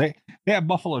meatball. They have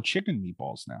buffalo chicken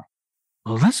meatballs now.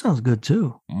 Oh, that sounds good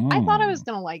too. I thought I was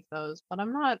gonna like those, but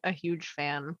I'm not a huge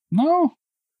fan. No.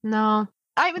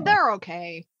 I mean, they're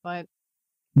okay, but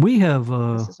we have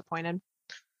I was disappointed.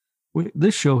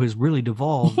 This show has really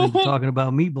devolved into talking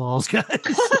about meatballs,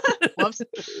 guys. Whoops.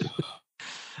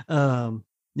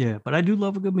 Yeah, but I do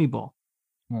love a good meatball.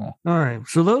 Yeah. All right,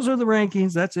 so those are the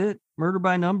rankings. That's it. Murder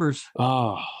by Numbers.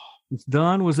 Oh, it's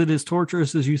done. Was it as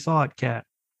torturous as you thought, Kat?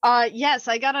 Yes,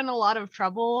 I got in a lot of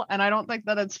trouble, and I don't think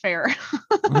that it's fair.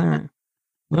 All right.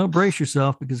 Well, brace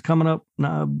yourself, because coming up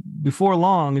before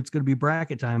long, it's going to be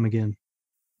bracket time again.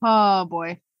 Oh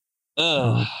boy.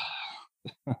 Ugh.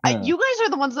 You guys are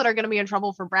the ones that are going to be in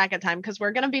trouble for bracket time, because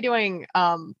we're going to be doing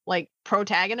like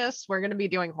protagonists. We're going to be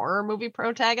doing horror movie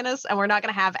protagonists, and we're not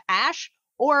going to have Ash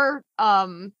or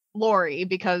Lori,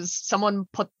 because someone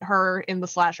put her in the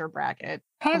slasher bracket.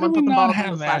 How do we not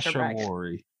have Ash or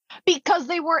Lori? Because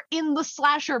they were in the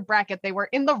slasher bracket. They were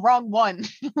in the wrong one.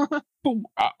 But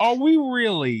are we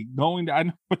really going to... I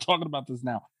know we're talking about this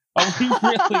now. Are we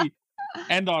really...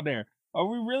 end on there. Are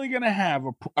we really going to have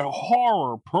a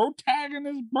horror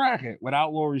protagonist bracket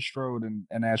without Laurie Strode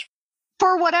and Ash?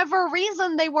 For whatever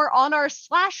reason, they were on our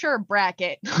slasher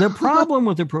bracket. The problem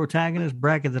with the protagonist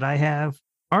bracket that I have,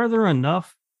 are there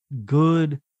enough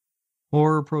good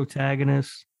horror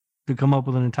protagonists to come up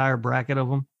with an entire bracket of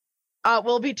them?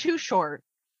 We'll be too short.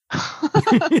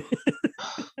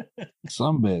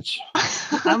 Some bitch.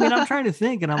 I mean, I'm trying to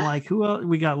think, and I'm like, who else?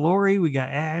 We got Lori, we got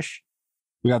Ash.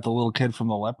 We got the little kid from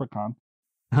the Leprechaun.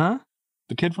 Huh?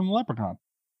 The kid from the Leprechaun.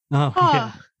 Oh,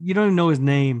 yeah. You don't even know his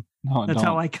name. No, that's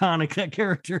how iconic that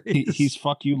character is. He's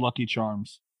fuck you, Lucky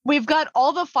Charms. We've got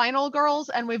all the final girls,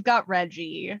 and we've got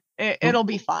Reggie. It'll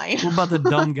be fine. What about the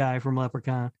dumb guy from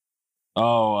Leprechaun?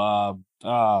 Oh,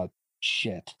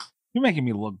 shit. You're making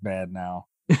me look bad now.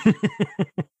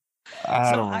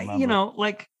 I don't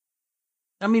remember.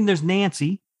 I mean, there's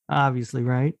Nancy, obviously,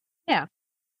 right? Yeah.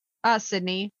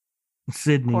 Sydney.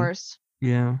 Of course.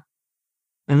 Yeah.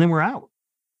 And then we're out.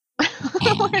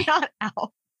 We're not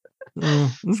out.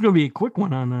 This is going to be a quick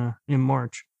one in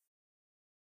March.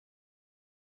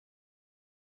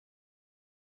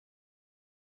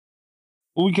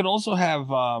 Well, we could also have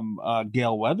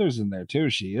Gail Weathers in there too.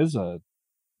 She is a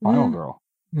final girl.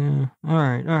 Yeah. All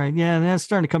right. Yeah, that's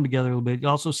starting to come together a little bit.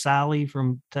 Also, Sally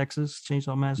from Texas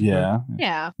Chainsaw Massacre.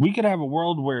 Yeah. We could have a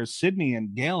world where Sydney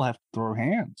and Gail have to throw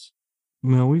hands.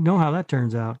 Well, we know how that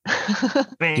turns out.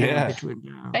 Bam! Yeah. Bitch went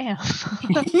down. Bam!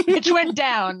 Bitch went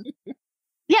down.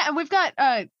 Yeah, and we've got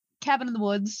Cabin in the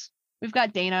Woods. We've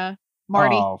got Dana,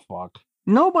 Marty. Oh fuck!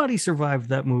 Nobody survived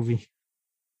that movie.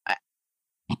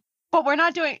 But we're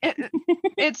not doing it.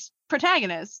 It's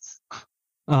protagonists.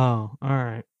 Oh, all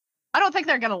right. I don't think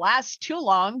they're going to last too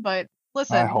long, but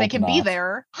listen, they can be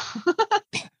there.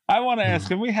 I want to ask,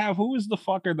 can we have, who was the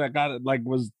fucker that got it, like,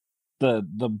 was the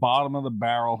bottom of the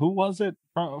barrel? Who was it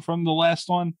from the last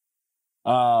one?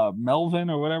 Melvin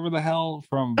or whatever the hell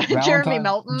from Jeremy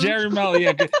Melton. Jerry Melton,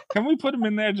 yeah. Can we put him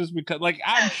in there just because, like,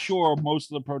 I'm sure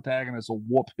most of the protagonists will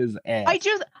whoop his ass. I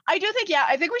do think, yeah,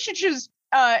 I think we should choose,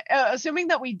 assuming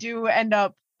that we do end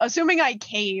up, assuming I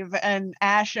cave and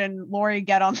Ash and Lori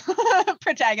get on the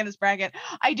protagonist bracket,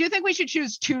 I do think we should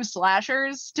choose 2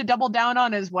 slashers to double down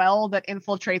on as well that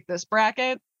infiltrate this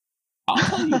bracket. I'll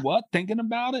tell you what, thinking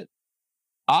about it,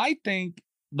 I think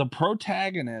the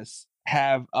protagonists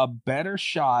have a better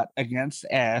shot against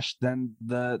Ash than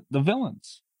the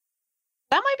villains.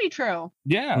 That might be true.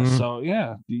 Yeah, so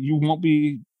yeah, you won't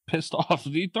be pissed off.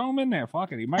 You throw him in there,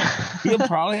 fuck it.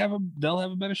 They'll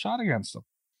have a better shot against him.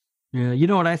 Yeah, you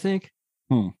know what I think?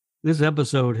 This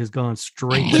episode has gone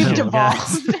straight to We've hell,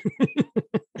 devolved.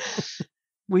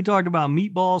 We talked about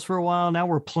meatballs for a while. Now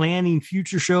we're planning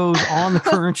future shows on the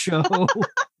current show.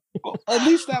 Well, at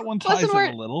least that one ties in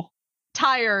a little.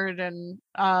 Tired and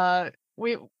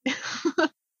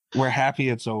we're happy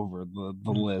it's over,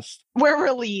 the list. We're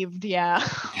relieved, yeah.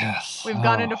 Yes. We've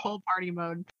gone into full party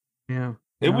mode. Yeah.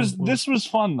 This was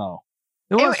fun though.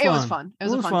 It was fun. It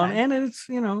was fun. Time. And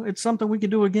it's something we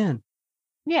could do again.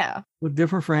 Yeah. With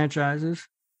different franchises.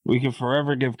 We could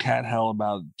forever give Cat hell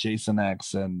about Jason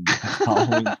X and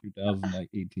Halloween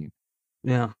 2018.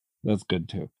 Yeah. That's good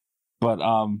too. But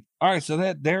all right, so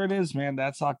there it is, man.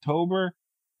 That's October.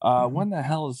 When the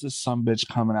hell is this sumbitch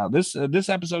coming out? This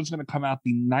episode is going to come out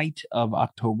the night of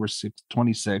October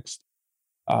 26th,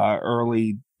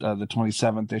 early the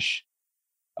 27th ish.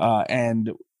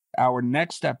 And our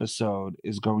next episode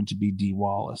is going to be D.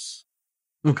 Wallace.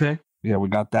 Okay. Yeah, we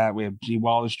got that. We have G.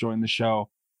 Wallace join the show.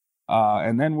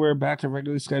 And then we're back to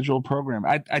regularly scheduled program.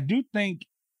 I do think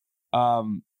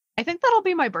I think that'll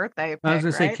be my birthday pick, I was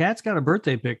gonna say Kat's got a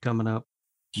birthday pick coming up.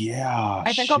 Yeah.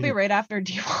 I think I'll be right after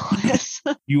D. Wallace.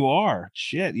 You are.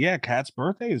 Shit. Yeah, Kat's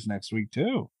birthday is next week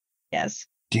too. Yes.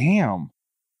 Damn.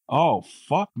 Oh,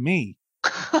 fuck me.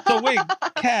 So wait,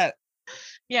 Kat.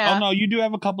 Yeah. Oh no, you do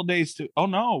have a couple days to. Oh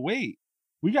no, wait.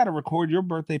 We got to record your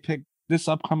birthday pick this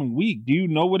upcoming week. Do you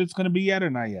know what it's going to be yet or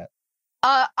not yet?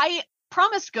 I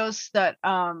promised Ghost that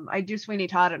I'd do Sweeney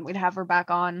Todd and we'd have her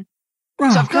back on.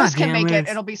 Oh, so if Ghost can make it,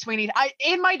 it'll be Sweeney.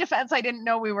 In my defense, I didn't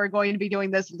know we were going to be doing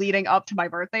this leading up to my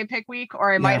birthday pick week,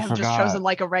 or I might have just chosen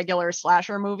like a regular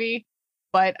slasher movie.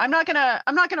 But I'm not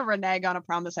gonna renege on a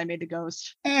promise I made to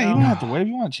Ghost. Yeah, you don't have to wait. If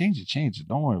you want to change it, change it.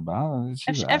 Don't worry about it.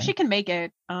 If she can make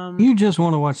it. You just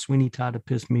want to watch Sweeney Todd to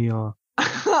piss me off.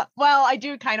 Well, I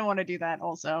do kind of want to do that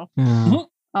also. Yeah.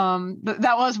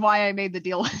 That was why I made the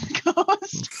deal with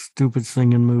Ghost. Stupid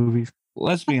singing movies.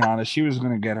 Let's be honest. She was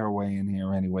going to get her way in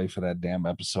here anyway for that damn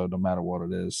episode, no matter what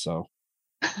it is. So,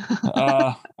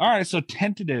 all right. So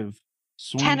tentative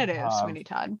Sweeney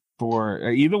Todd for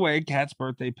either way. Kat's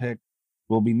birthday pick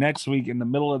will be next week. In the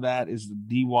middle of that is the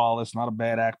D. Wallace. Not a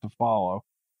bad act to follow.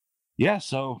 Yeah.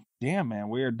 So damn, man,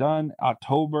 we are done.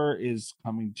 October is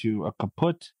coming to a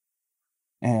kaput.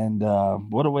 And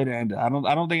what a way to end it. I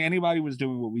don't think anybody was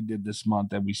doing what we did this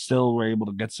month, and we still were able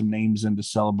to get some names in to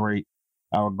celebrate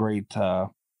our great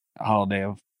holiday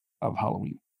of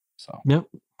Halloween. So yep,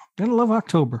 gotta love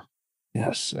October.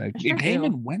 Yes, it came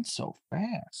and went so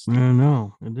fast. I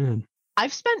know it did.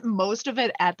 I've spent most of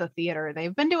it at the theater.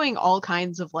 They've been doing all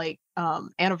kinds of like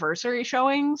anniversary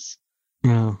showings.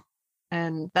 Yeah.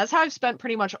 And that's how I've spent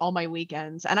pretty much all my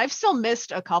weekends. And I've still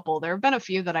missed a couple. There have been a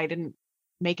few that I didn't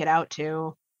make it out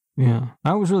to. Yeah.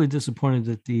 I was really disappointed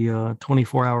that the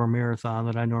 24-hour marathon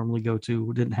that I normally go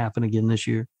to didn't happen again this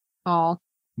year. Oh.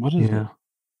 What is it?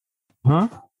 Huh?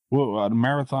 Well, a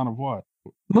marathon of what?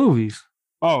 Movies.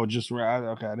 Oh, just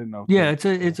okay. I didn't know. Yeah, it's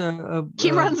a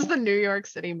he runs the New York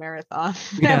City Marathon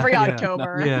every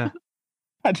October. Yeah.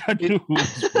 I knew it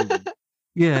was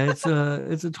yeah, it's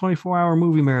a 24-hour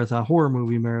movie marathon, horror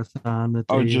movie marathon. That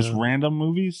they, just random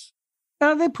movies?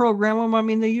 They program them. I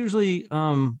mean, they usually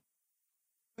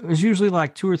there's usually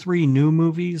like 2 or 3 new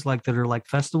movies like that are like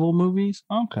festival movies.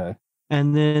 Okay.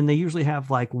 And then they usually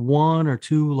have like 1 or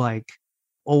 2 like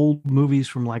old movies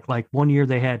from like one year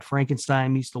they had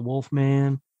Frankenstein meets the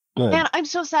Wolfman. Good. Man, I'm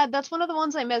so sad. That's one of the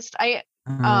ones I missed. They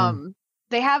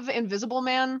have Invisible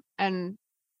Man and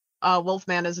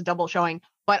Wolfman as a double showing,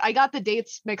 but I got the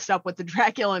dates mixed up with the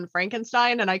Dracula and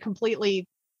Frankenstein, and I completely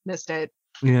missed it.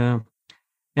 Yeah.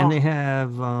 And they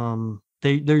have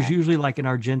there's usually like an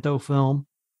Argento film.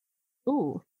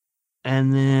 Ooh.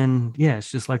 And then it's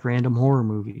just like random horror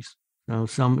movies. So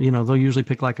some, they'll usually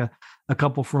pick like a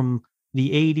couple from the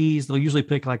 80s. They'll usually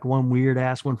pick like one weird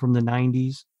ass one from the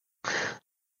 90s.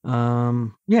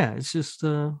 It's just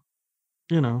and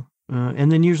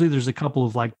then usually there's a couple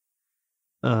of like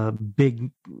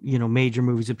big, major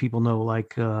movies that people know,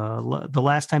 like the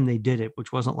last time they did it,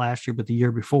 which wasn't last year but the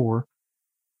year before.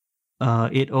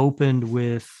 It opened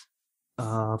with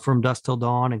From Dusk Till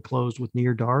Dawn and closed with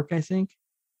Near Dark, I think.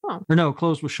 Oh. Or no,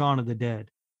 closed with Shaun of the Dead.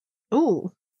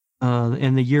 Ooh.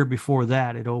 And the year before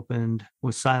that, it opened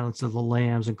with Silence of the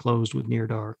Lambs and closed with Near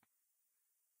Dark.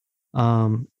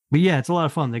 But yeah, it's a lot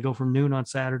of fun. They go from noon on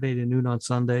Saturday to noon on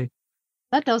Sunday.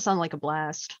 That does sound like a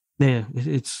blast. Yeah,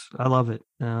 I love it.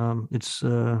 It's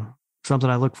something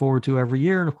I look forward to every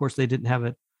year. And of course, they didn't have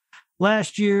it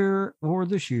last year or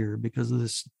this year because of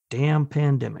this damn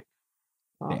pandemic.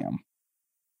 Damn.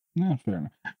 Yeah, fair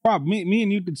enough. Rob, me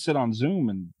and you could sit on Zoom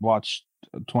and watch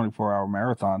a 24-hour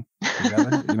marathon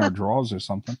together in our draws or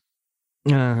something.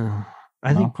 I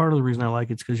think part of the reason I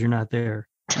like it's because you're not there.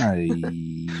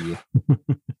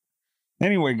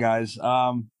 Anyway, guys,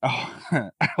 I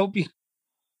hope you.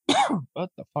 What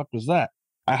the fuck was that?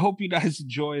 I hope you guys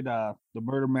enjoyed the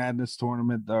Murder Madness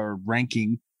tournament or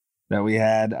ranking that we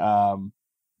had.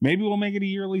 Maybe we'll make it a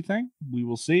yearly thing. We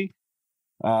will see.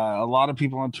 A lot of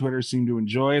people on Twitter seem to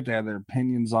enjoy it. They have their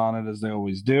opinions on it, as they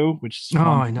always do, which is fun.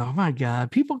 Oh, I know. My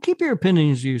God. People, keep your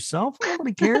opinions to yourself.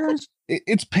 Nobody cares.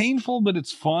 It's painful, but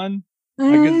it's fun.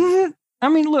 I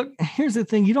mean, look, here's the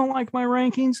thing. You don't like my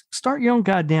rankings? Start your own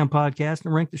goddamn podcast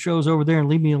and rank the shows over there and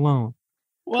leave me alone.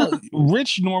 Well,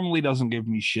 Rich normally doesn't give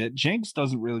me shit. Jinx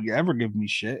doesn't really ever give me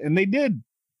shit. And they did.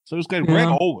 So it's good. Greg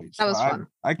always. That was fun.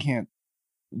 I can't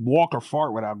walk or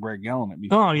fart without Greg yelling at me.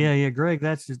 Oh, yeah. Greg,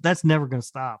 that's never going to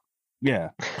stop. Yeah.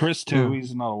 Chris, too.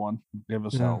 He's another one. Give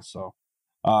us hell. So,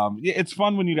 It's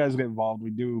fun when you guys get involved.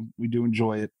 We do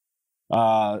enjoy it.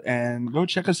 And go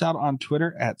check us out on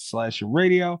Twitter at Slasher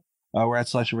Radio. We're at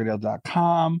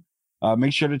slasherradio.com.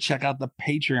 Make sure to check out the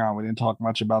Patreon. We didn't talk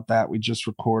much about that. We just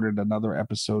recorded another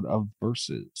episode of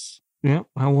Versus. Yep,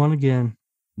 I won again.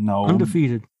 No,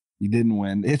 undefeated. You didn't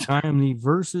win. I am the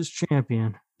Versus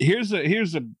champion. Here's a. I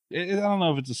don't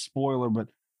know if it's a spoiler, but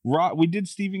we did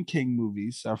Stephen King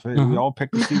movies. We all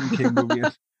picked a Stephen King movie,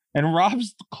 and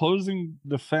Rob's closing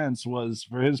defense for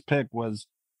his pick was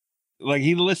like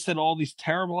he listed all these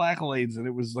terrible accolades, and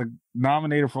it was like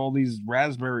nominated for all these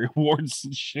Raspberry Awards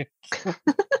and shit.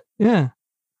 Yeah,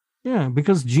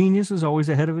 because genius is always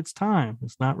ahead of its time.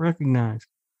 It's not recognized.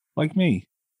 Like me.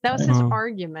 That was his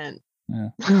argument. Yeah.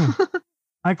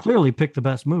 I clearly picked the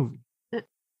best movie.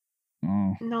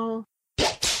 No.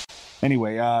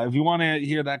 Anyway, if you want to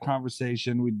hear that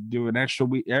conversation, we do an extra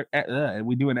week.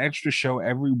 We do an extra show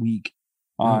every week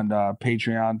on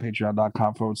Patreon,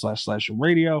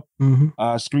 patreon.com/slasher-radio.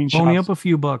 Screenshots. Only up a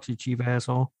few bucks, you cheap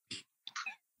asshole.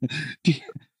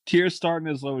 Tiers starting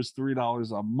as low as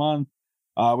 $3 a month.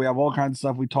 We have all kinds of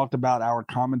stuff. We talked about our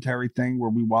commentary thing where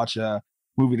we watch a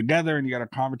movie together and you got a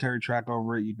commentary track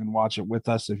over it. You can watch it with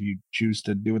us if you choose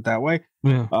to do it that way.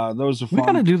 Yeah. Those are fun. We're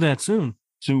going to do that soon.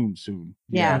 Soon.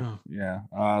 Yeah.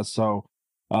 So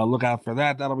look out for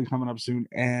that. That'll be coming up soon.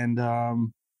 And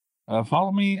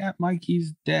follow me at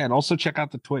Mikey's Dad. Also check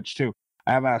out the Twitch too.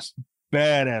 I have a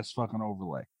badass fucking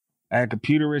overlay. I had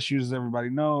computer issues, as everybody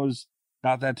knows.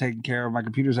 Got that taken care of. My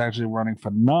computer's actually running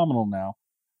phenomenal now.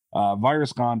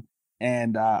 Virus gone.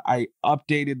 And I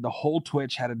updated the whole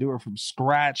Twitch, had to do it from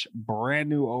scratch. Brand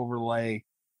new overlay.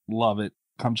 Love it.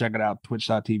 Come check it out.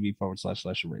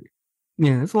 Twitch.tv/slasher-radio.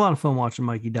 Yeah, it's a lot of fun watching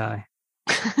Mikey die.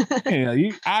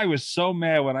 I was so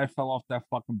mad when I fell off that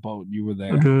fucking boat. You were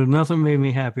there. Dude, nothing made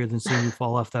me happier than seeing you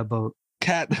fall off that boat.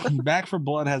 Cat, Back 4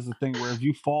 Blood has the thing where if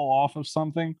you fall off of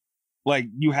something, like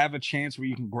you have a chance where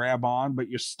you can grab on, but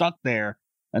you're stuck there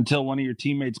until one of your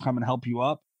teammates come and help you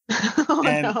up.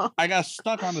 I got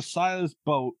stuck on the side of this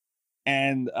boat,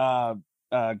 and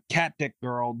Cat Dick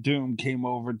Girl Doom came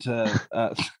over to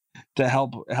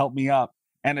help me up.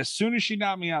 And as soon as she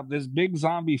knocked me up, this big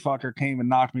zombie fucker came and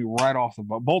knocked me right off the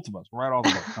boat. Both of us, right off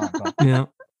the boat. Yeah.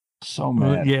 So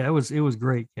mad. Yeah, it was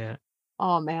great, Cat.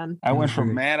 Oh man. I went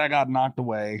from mad I got knocked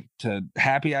away to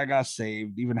happy I got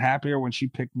saved, even happier when she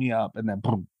picked me up, and then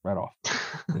boom, right off.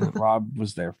 Rob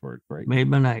was there for it. Great. Made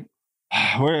my night.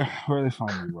 Where are they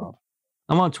finding you, Rob?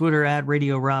 I'm on Twitter at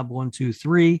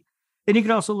RadioRob123. And you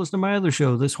can also listen to my other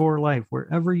show, This Horror Life,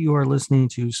 wherever you are listening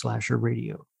to Slasher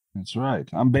Radio. That's right.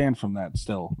 I'm banned from that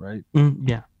still, right?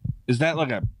 Yeah. Is that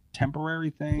like a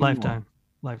temporary thing? Lifetime.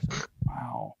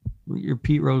 Wow. You're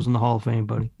Pete Rose in the Hall of Fame,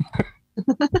 buddy.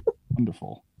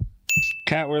 Wonderful.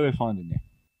 Kat, where are they finding you?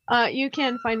 You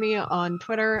can find me on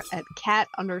Twitter at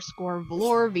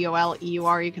cat_velour,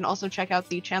 VOLEUR. You can also check out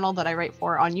the channel that I write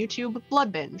for on YouTube,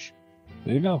 Blood Binge.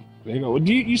 There you go.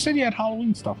 You said you had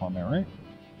Halloween stuff on there, right?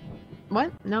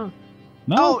 What? No.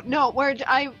 No. Oh no.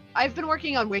 I've been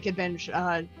working on Wicked Binge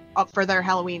up for their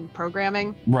Halloween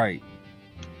programming. Right.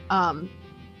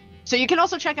 So you can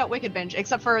also check out Wicked Binge,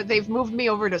 except for they've moved me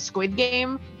over to Squid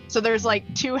Game. So there's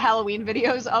like 2 Halloween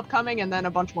videos upcoming, and then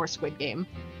a bunch more Squid Game.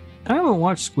 I haven't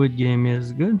watched Squid Game yet.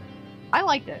 Is it good? I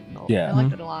liked it. Yeah. I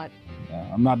liked it a lot.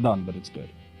 I'm not done, but it's good.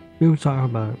 We were talking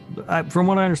about it. From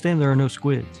what I understand, there are no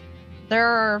squids. There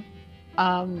are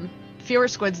fewer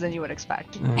squids than you would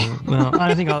expect. Well,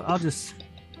 I think I'll just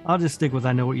stick with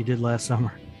I Know What You Did Last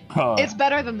Summer. It's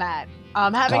better than that.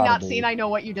 Having not seen I Know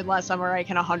What You Did Last Summer, I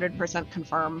can 100%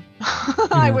 confirm.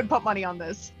 I would put money on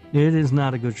this. It is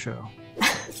not a good show.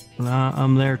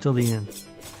 I'm there till the end.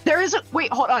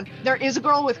 Wait, hold on. There is a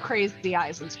girl with crazy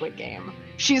eyes in Squid Game.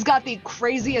 She's got the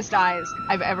craziest eyes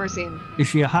I've ever seen. Is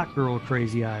she a hot girl with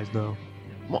crazy eyes, though?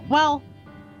 Well,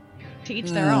 to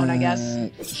each their own, I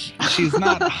guess. She's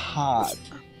not hot.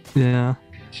 Yeah.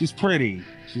 She's pretty.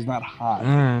 She's not hot.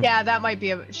 Yeah, that might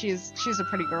be she's a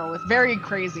pretty girl with very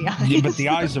crazy eyes. Yeah, but the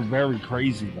eyes are very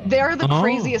crazy, though. They're the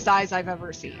craziest eyes I've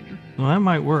ever seen. Well, that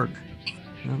might work.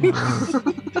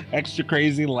 Extra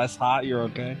crazy, less hot, you're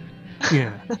okay?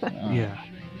 Yeah. Yeah.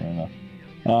 Fair enough.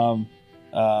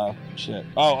 Shit.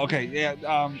 Oh, okay. Yeah.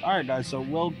 All right, guys. So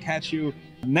we'll catch you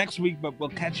next week, but we'll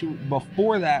catch you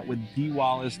before that with D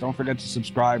Wallace. Don't forget to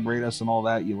subscribe, rate us, and all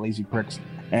that, you lazy pricks.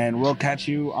 And we'll catch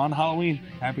you on Halloween.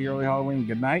 Happy early Halloween.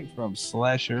 Good night from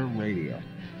Slasher Radio.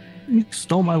 You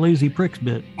stole my lazy pricks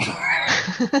bit.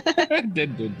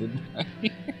 did.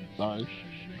 Sorry.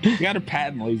 You got a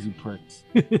patent, lazy pricks.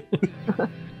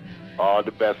 All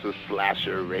the best of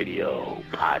Slasher Radio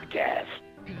podcast.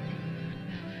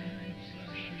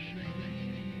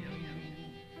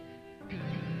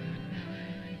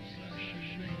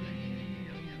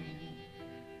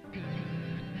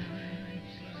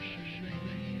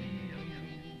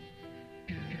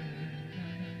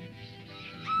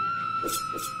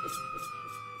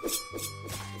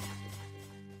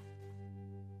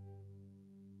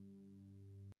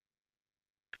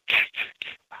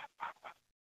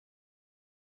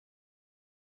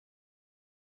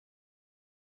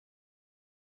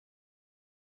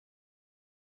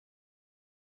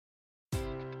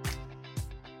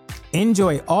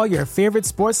 Enjoy all your favorite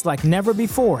sports like never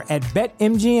before at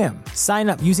BetMGM. Sign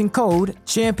up using code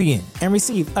CHAMPION and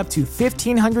receive up to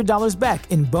 $1,500 back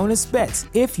in bonus bets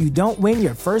if you don't win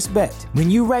your first bet. When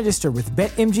you register with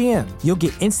BetMGM, you'll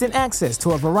get instant access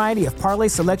to a variety of parlay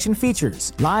selection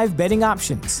features, live betting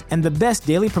options, and the best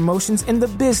daily promotions in the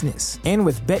business. And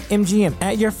with BetMGM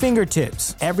at your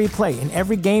fingertips, every play and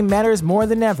every game matters more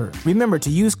than ever. Remember to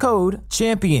use code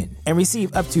CHAMPION and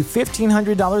receive up to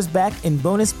 $1,500 back in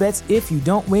bonus bets if you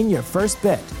don't win your first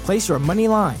bet. Place your money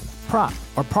line, prop,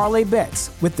 or parlay bets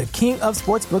with the king of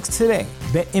sportsbooks today.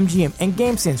 BetMGM and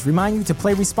GameSense remind you to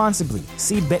play responsibly.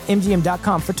 See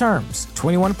BetMGM.com for terms.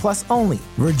 21 plus only.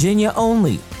 Virginia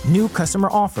only. New customer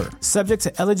offer. Subject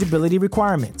to eligibility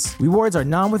requirements. Rewards are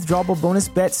non-withdrawable bonus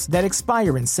bets that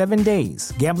expire in 7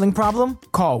 days. Gambling problem?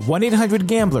 Call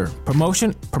 1-800-GAMBLER.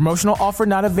 Promotional offer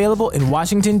not available in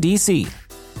Washington, D.C.